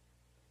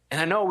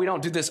 And I know we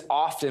don't do this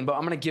often, but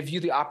I'm going to give you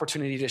the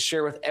opportunity to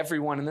share with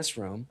everyone in this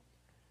room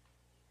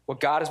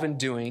what God has been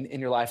doing in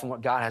your life and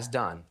what God has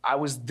done. I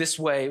was this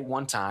way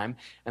one time,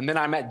 and then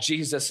I met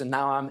Jesus, and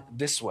now I'm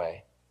this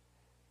way.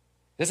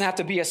 It doesn't have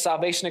to be a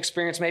salvation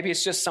experience. Maybe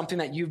it's just something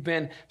that you've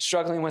been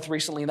struggling with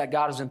recently that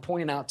God has been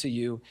pointing out to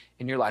you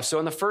in your life. So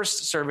in the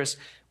first service,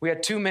 we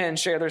had two men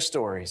share their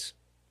stories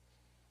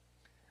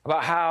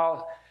about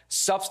how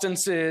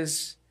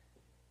substances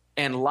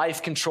and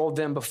life controlled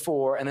them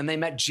before, and then they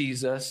met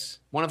Jesus.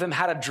 One of them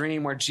had a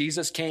dream where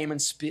Jesus came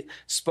and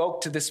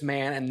spoke to this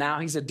man, and now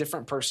he's a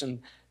different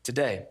person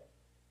today.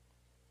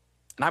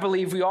 And I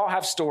believe we all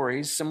have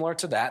stories similar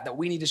to that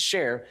we need to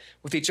share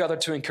with each other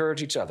to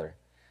encourage each other.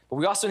 But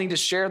we also need to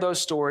share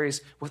those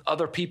stories with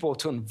other people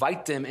to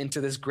invite them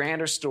into this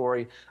grander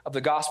story of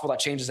the gospel that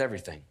changes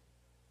everything.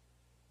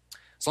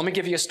 So let me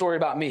give you a story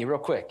about me real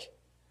quick.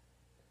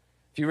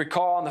 If you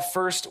recall, in the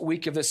first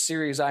week of this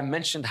series, I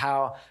mentioned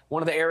how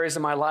one of the areas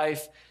of my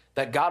life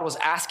that God was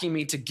asking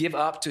me to give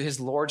up to his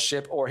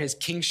lordship or his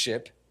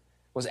kingship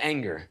was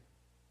anger.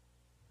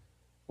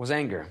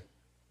 And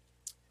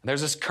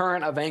there's this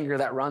current of anger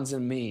that runs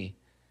in me.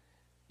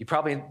 You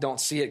probably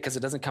don't see it because it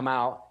doesn't come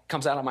out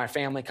comes out of my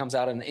family, comes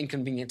out in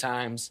inconvenient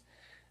times.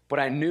 But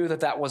I knew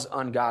that that was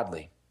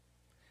ungodly.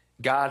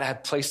 God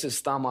had placed his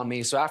thumb on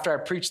me. So after I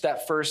preached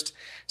that first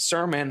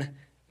sermon,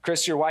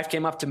 Chris, your wife,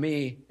 came up to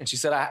me and she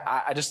said,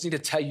 I just need to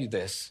tell you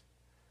this.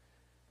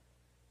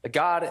 That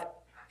God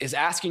is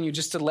asking you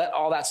just to let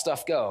all that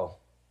stuff go.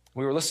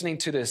 We were listening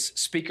to this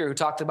speaker who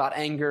talked about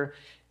anger,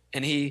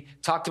 and he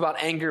talked about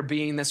anger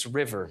being this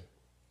river.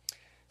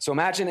 So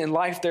imagine in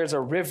life there's a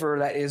river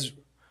that is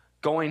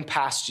going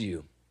past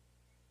you.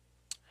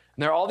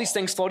 And there are all these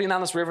things floating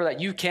down this river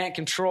that you can't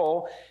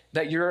control,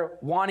 that you're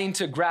wanting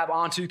to grab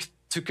onto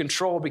to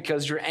control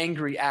because you're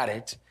angry at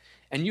it.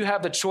 And you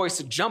have the choice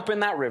to jump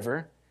in that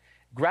river,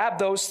 grab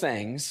those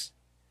things,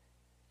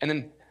 and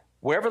then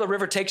wherever the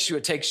river takes you,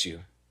 it takes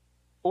you.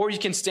 Or you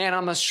can stand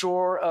on the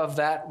shore of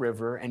that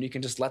river and you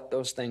can just let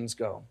those things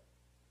go.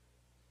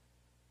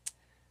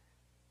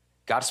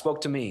 God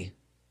spoke to me.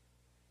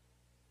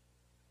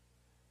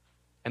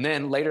 And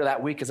then later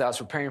that week, as I was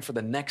preparing for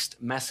the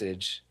next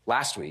message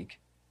last week,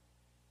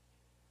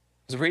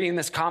 I was reading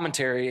this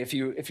commentary. If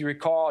you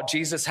recall,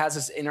 Jesus has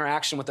this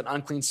interaction with an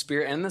unclean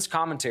spirit. And in this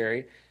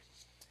commentary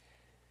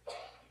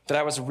that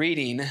I was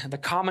reading, the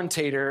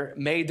commentator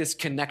made this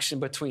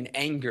connection between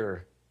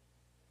anger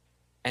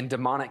and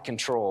demonic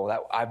control that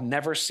I've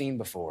never seen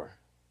before.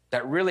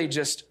 That really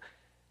just,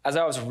 as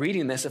I was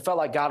reading this, it felt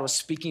like God was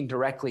speaking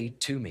directly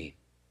to me.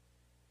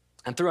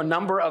 And through a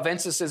number of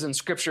instances in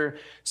Scripture,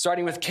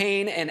 starting with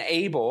Cain and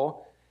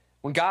Abel,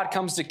 when God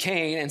comes to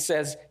Cain and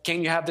says,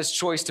 Cain, you have this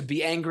choice to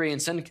be angry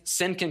and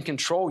sin can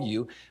control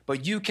you,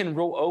 but you can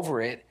rule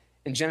over it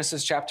in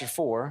Genesis chapter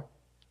 4,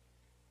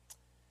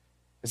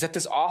 is that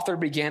this author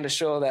began to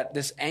show that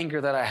this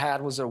anger that I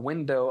had was a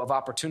window of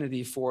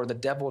opportunity for the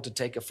devil to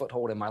take a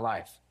foothold in my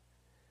life.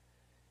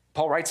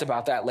 Paul writes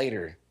about that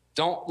later.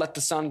 Don't let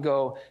the sun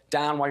go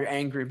down while you're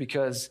angry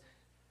because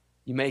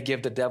you may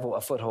give the devil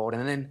a foothold.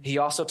 And then he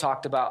also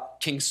talked about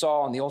King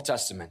Saul in the Old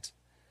Testament.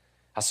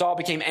 How Saul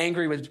became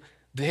angry with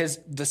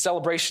the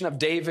celebration of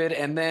David,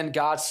 and then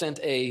God sent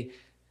a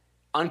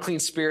unclean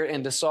spirit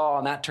into Saul,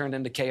 and that turned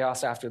into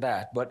chaos after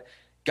that. But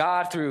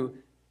God, through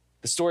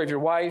the story of your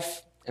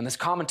wife and this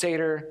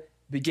commentator,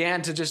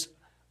 began to just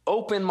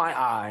open my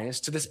eyes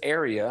to this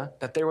area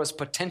that there was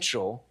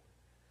potential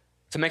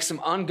to make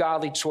some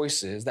ungodly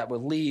choices that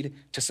would lead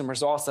to some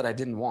results that I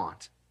didn't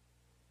want.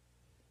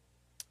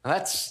 Now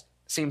that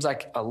seems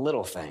like a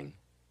little thing,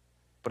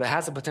 but it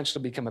has the potential to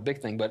become a big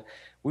thing. But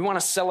we want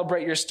to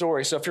celebrate your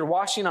story. So if you're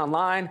watching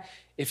online,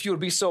 if you would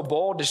be so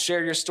bold to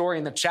share your story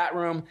in the chat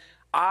room,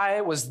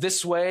 I was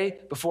this way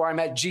before I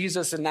met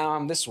Jesus, and now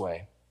I'm this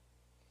way.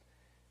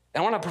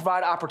 And I want to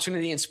provide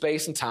opportunity and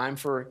space and time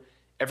for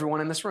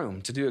everyone in this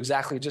room to do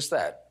exactly just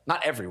that.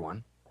 Not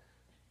everyone.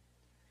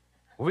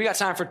 We got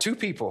time for 2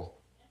 people,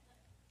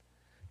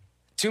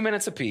 2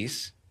 minutes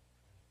apiece,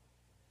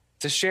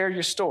 to share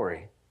your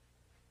story.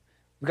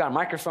 We've got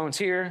microphones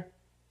here,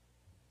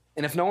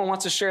 and if no one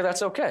wants to share,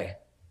 that's okay.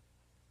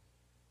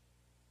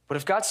 But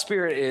if God's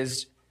Spirit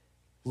is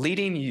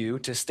leading you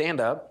to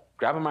stand up,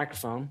 grab a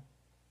microphone,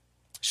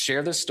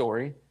 share this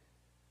story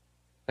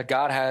that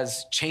God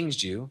has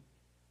changed you,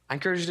 I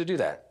encourage you to do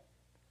that.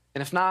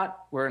 And if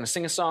not, we're going to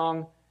sing a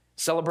song,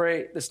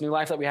 celebrate this new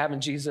life that we have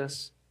in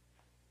Jesus,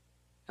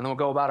 and then we'll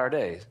go about our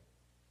days.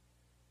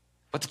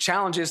 But the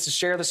challenge is to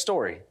share the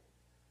story.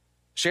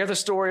 Share the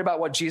story about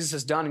what Jesus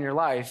has done in your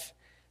life,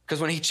 because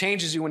when he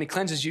changes you, when he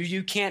cleanses you,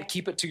 you can't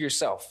keep it to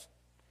yourself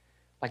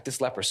like this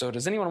leper. So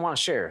does anyone want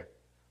to share? All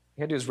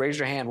you got to do is raise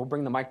your hand. We'll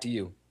bring the mic to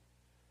you.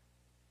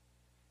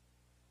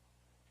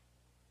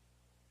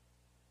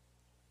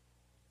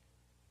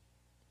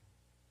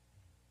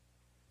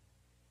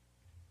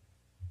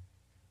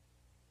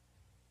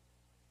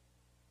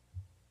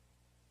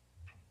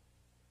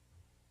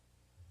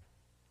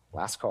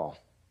 Last call.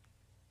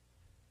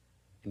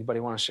 Anybody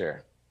want to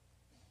share?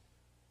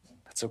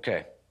 That's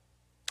okay.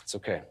 It's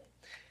okay.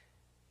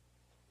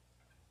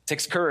 It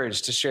takes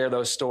courage to share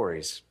those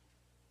stories.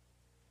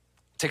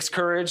 It takes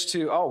courage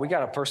to, we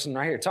got a person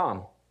right here,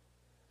 Tom.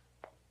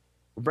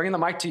 We're bringing the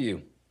mic to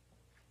you.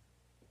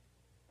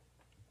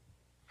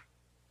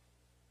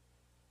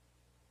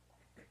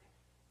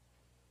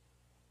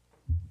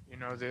 You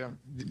know,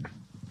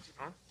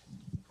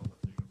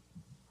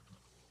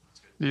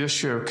 the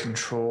issue of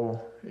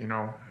control,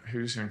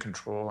 who's in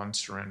control and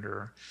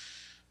surrender.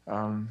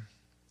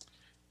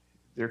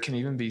 There can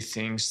even be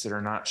things that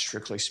are not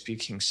strictly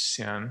speaking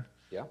sin,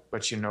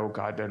 but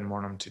God doesn't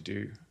want them to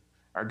do,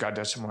 or God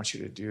doesn't want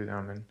you to do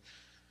them. And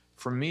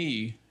for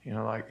me,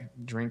 like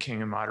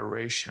drinking in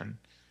moderation,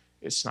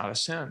 it's not a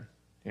sin.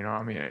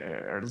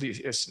 Or at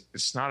least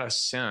it's not a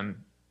sin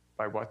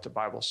by what the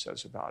Bible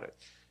says about it.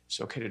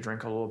 It's okay to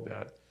drink a little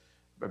bit,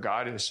 but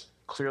God has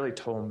clearly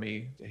told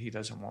me that he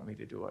doesn't want me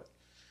to do it.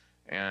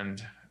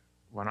 And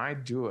when I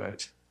do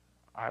it,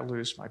 I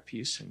lose my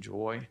peace and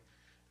joy.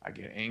 I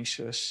get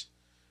anxious.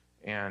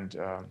 And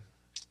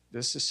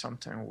this is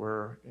something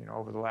where,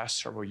 over the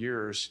last several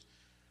years,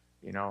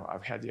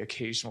 I've had the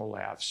occasional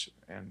lapse.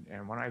 And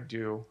when I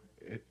do,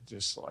 it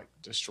just like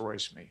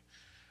destroys me.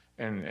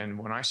 And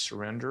when I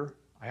surrender,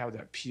 I have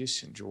that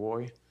peace and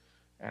joy.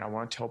 And I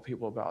want to tell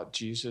people about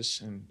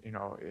Jesus. And,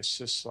 it's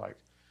just like,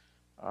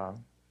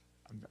 I'm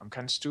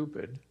kind of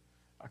stupid.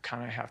 I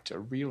kind of have to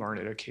relearn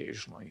it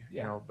occasionally,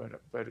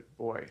 but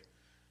boy,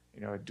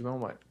 doing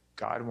what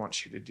God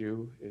wants you to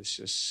do is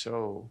just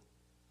so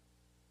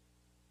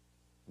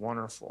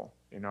wonderful.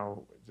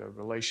 The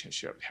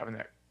relationship, having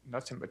that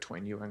nothing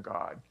between you and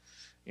God,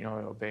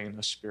 obeying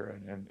the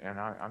Spirit. And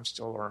I'm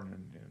still learning,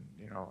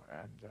 and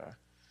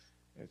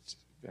it's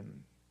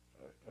been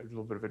a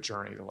little bit of a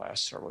journey the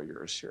last several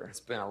years here. It's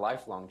been a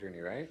lifelong journey,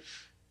 right?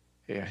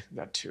 Yeah,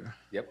 that too.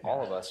 Yep, yeah.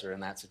 All of us are in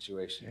that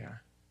situation. Yeah.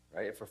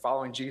 Right? If we're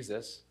following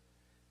Jesus,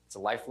 it's a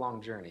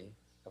lifelong journey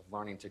of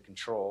learning to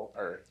control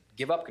or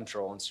give up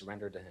control and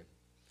surrender to him.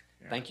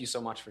 Yeah. Thank you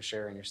so much for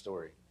sharing your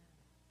story.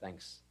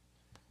 Thanks.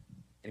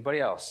 Anybody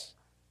else?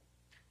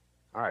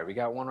 All right, we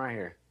got one right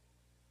here.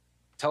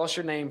 Tell us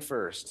your name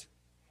first.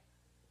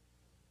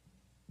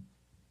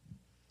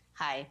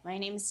 Hi, my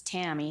name is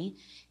Tammy,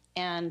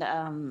 and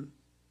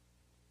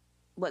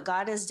what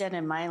God has done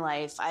in my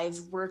life, I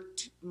work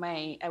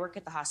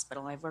at the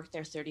hospital. I've worked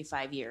there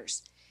 35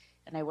 years,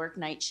 and I work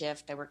night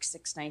shift. I work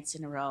 6 nights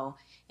in a row,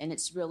 and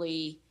it's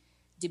really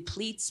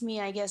depletes me,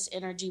 I guess,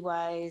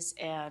 energy-wise,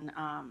 and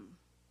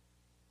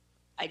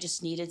I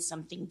just needed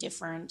something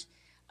different.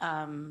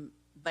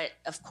 But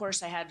of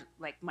course, I had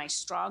like my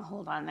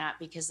stronghold on that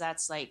because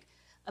that's like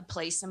a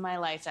place in my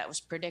life that was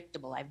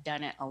predictable. I've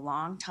done it a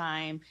long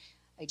time.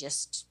 I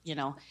just,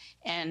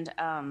 and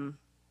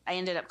I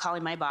ended up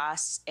calling my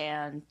boss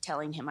and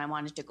telling him I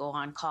wanted to go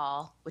on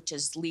call, which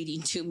is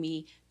leading to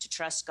me to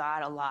trust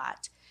God a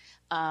lot.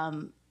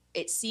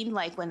 It seemed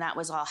like when that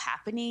was all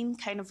happening,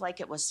 kind of like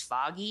it was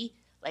foggy,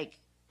 like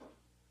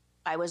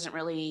I wasn't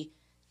really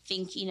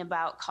thinking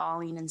about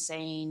calling and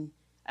saying,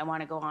 I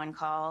want to go on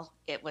call.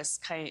 It was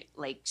kind of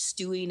like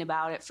stewing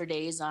about it for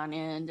days on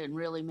end and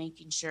really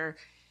making sure.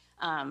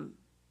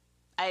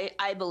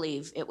 I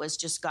believe it was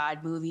just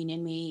God moving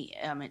in me.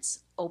 It's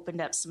opened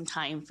up some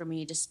time for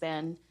me to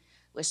spend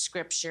with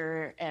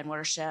scripture and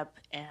worship.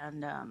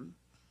 And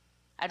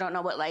I don't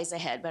know what lies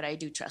ahead, but I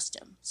do trust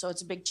him. So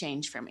it's a big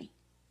change for me.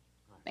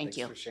 Thank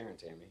you. Thanks for sharing,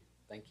 Tammy.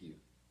 Thank you.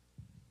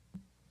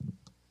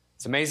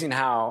 It's amazing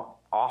how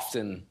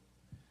often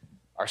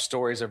our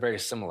stories are very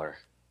similar.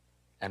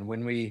 And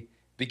when we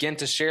begin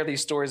to share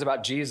these stories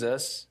about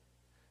Jesus,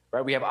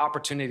 right, we have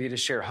opportunity to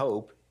share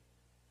hope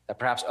that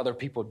perhaps other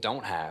people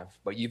don't have,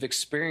 but you've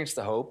experienced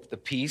the hope, the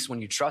peace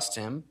when you trust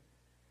him,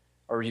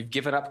 or you've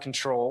given up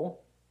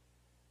control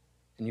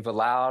and you've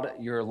allowed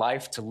your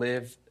life to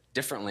live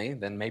differently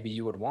than maybe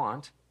you would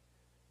want.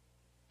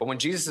 But when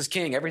Jesus is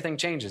king, everything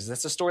changes.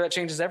 That's a story that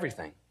changes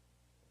everything.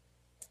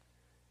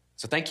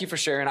 So thank you for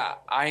sharing.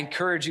 I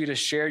encourage you to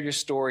share your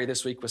story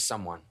this week with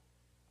someone.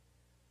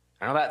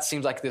 I know that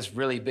seems like this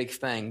really big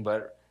thing,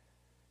 but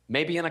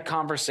maybe in a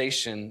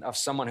conversation of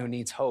someone who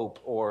needs hope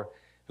or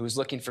who's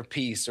looking for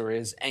peace or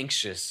is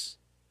anxious,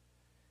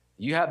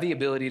 you have the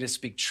ability to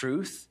speak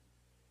truth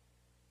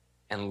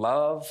and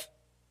love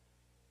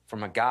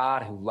from a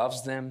God who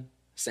loves them,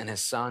 sent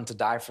his son to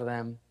die for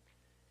them,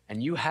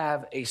 and you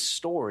have a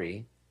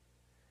story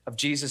of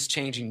Jesus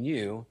changing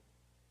you,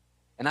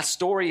 and that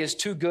story is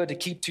too good to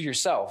keep to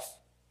yourself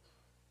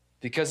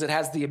because it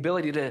has the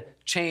ability to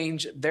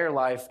change their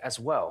life as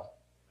well.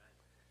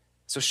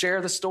 So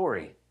share the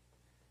story.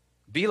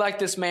 Be like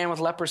this man with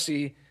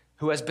leprosy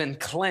who has been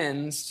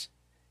cleansed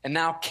and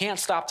now can't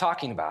stop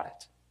talking about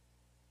it.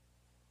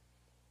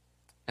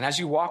 And as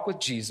you walk with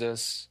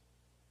Jesus,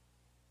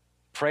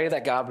 pray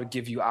that God would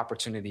give you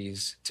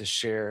opportunities to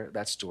share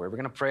that story. We're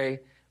going to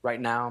pray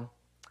right now,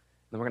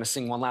 then we're going to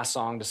sing one last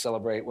song to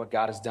celebrate what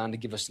God has done to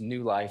give us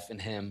new life in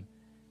him.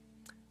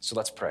 So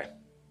let's pray.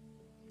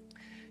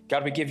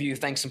 God, we give you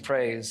thanks and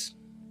praise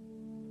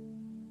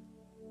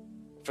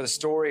for the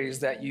stories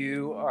that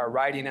you are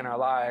writing in our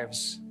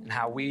lives and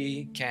how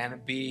we can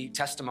be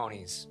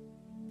testimonies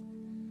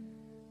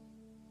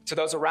to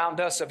those around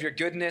us of your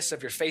goodness,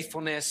 of your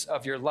faithfulness,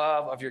 of your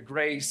love, of your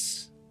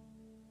grace,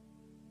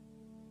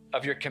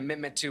 of your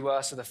commitment to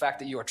us, of the fact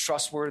that you are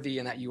trustworthy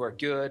and that you are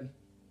good.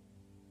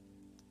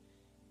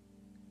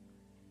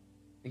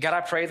 And God,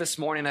 I pray this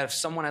morning that if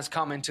someone has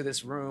come into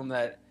this room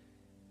that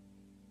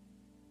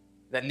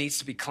needs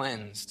to be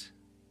cleansed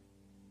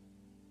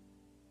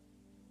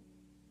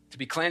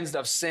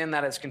of sin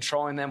that is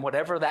controlling them,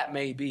 whatever that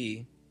may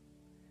be,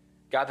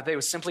 God, that they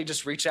would simply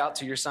just reach out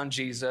to your son,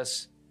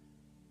 Jesus,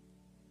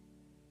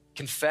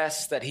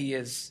 confess that he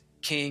is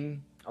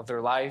king of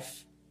their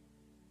life,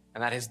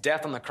 and that his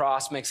death on the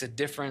cross makes a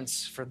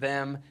difference for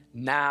them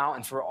now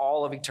and for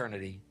all of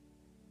eternity.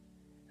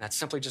 And that's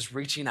simply just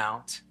reaching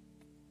out,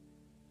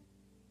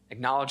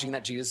 acknowledging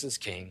that Jesus is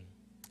king,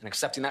 and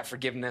accepting that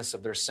forgiveness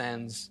of their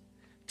sins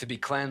to be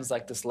cleansed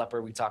like this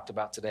leper we talked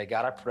about today.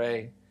 God, I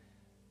pray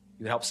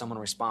you would help someone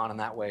respond in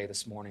that way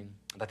this morning,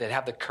 that they'd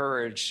have the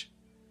courage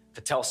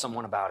to tell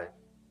someone about it.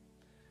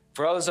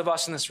 For others of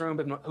us in this room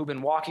who've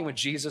been walking with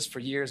Jesus for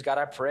years, God,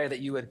 I pray that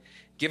you would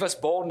give us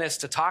boldness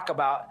to talk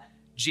about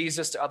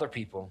Jesus to other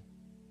people.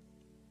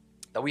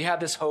 that we have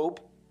this hope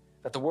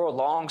that the world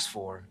longs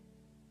for.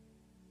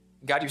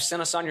 God, you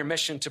sent us on your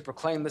mission to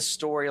proclaim this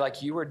story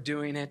like you were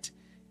doing it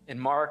in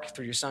Mark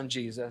through your son,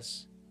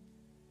 Jesus.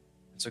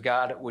 And so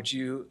God, would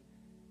you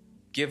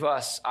give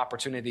us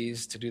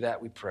opportunities to do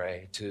that, we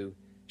pray, to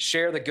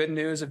share the good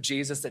news of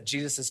Jesus, that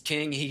Jesus is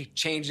King. He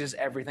changes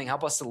everything.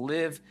 Help us to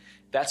live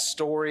that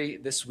story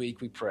this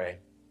week, we pray.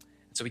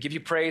 And so we give you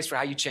praise for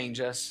how you change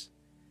us,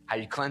 how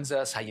you cleanse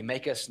us, how you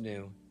make us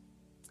new.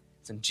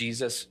 It's in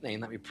Jesus' name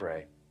that we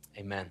pray.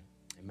 Amen.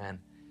 Amen.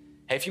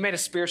 Hey, if you made a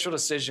spiritual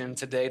decision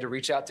today to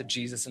reach out to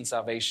Jesus in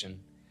salvation,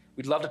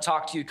 we'd love to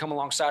talk to you, come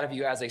alongside of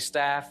you as a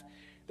staff.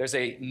 There's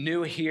a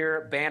New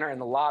Here banner in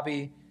the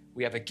lobby.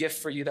 We have a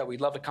gift for you that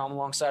we'd love to come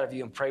alongside of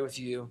you and pray with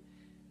you.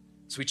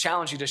 So we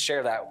challenge you to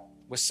share that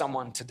with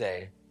someone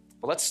today.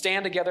 But let's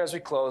stand together as we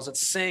close.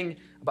 Let's sing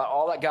about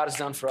all that God has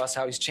done for us,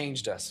 how he's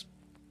changed us.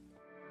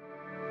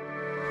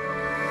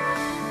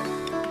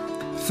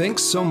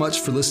 Thanks so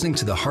much for listening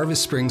to the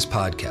Harvest Springs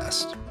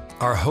podcast.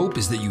 Our hope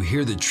is that you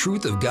hear the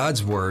truth of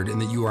God's word and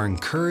that you are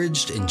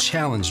encouraged and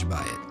challenged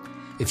by it.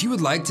 If you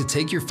would like to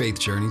take your faith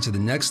journey to the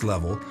next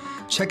level,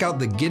 check out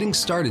the Getting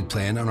Started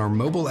plan on our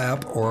mobile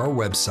app or our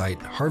website,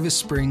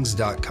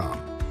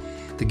 harvestsprings.com.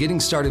 The Getting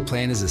Started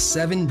plan is a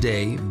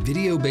 7-day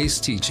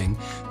video-based teaching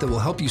that will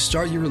help you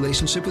start your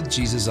relationship with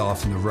Jesus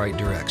off in the right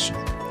direction.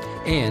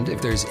 And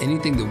if there's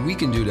anything that we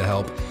can do to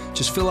help,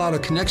 just fill out a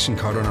connection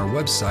card on our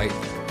website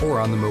or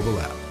on the mobile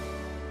app.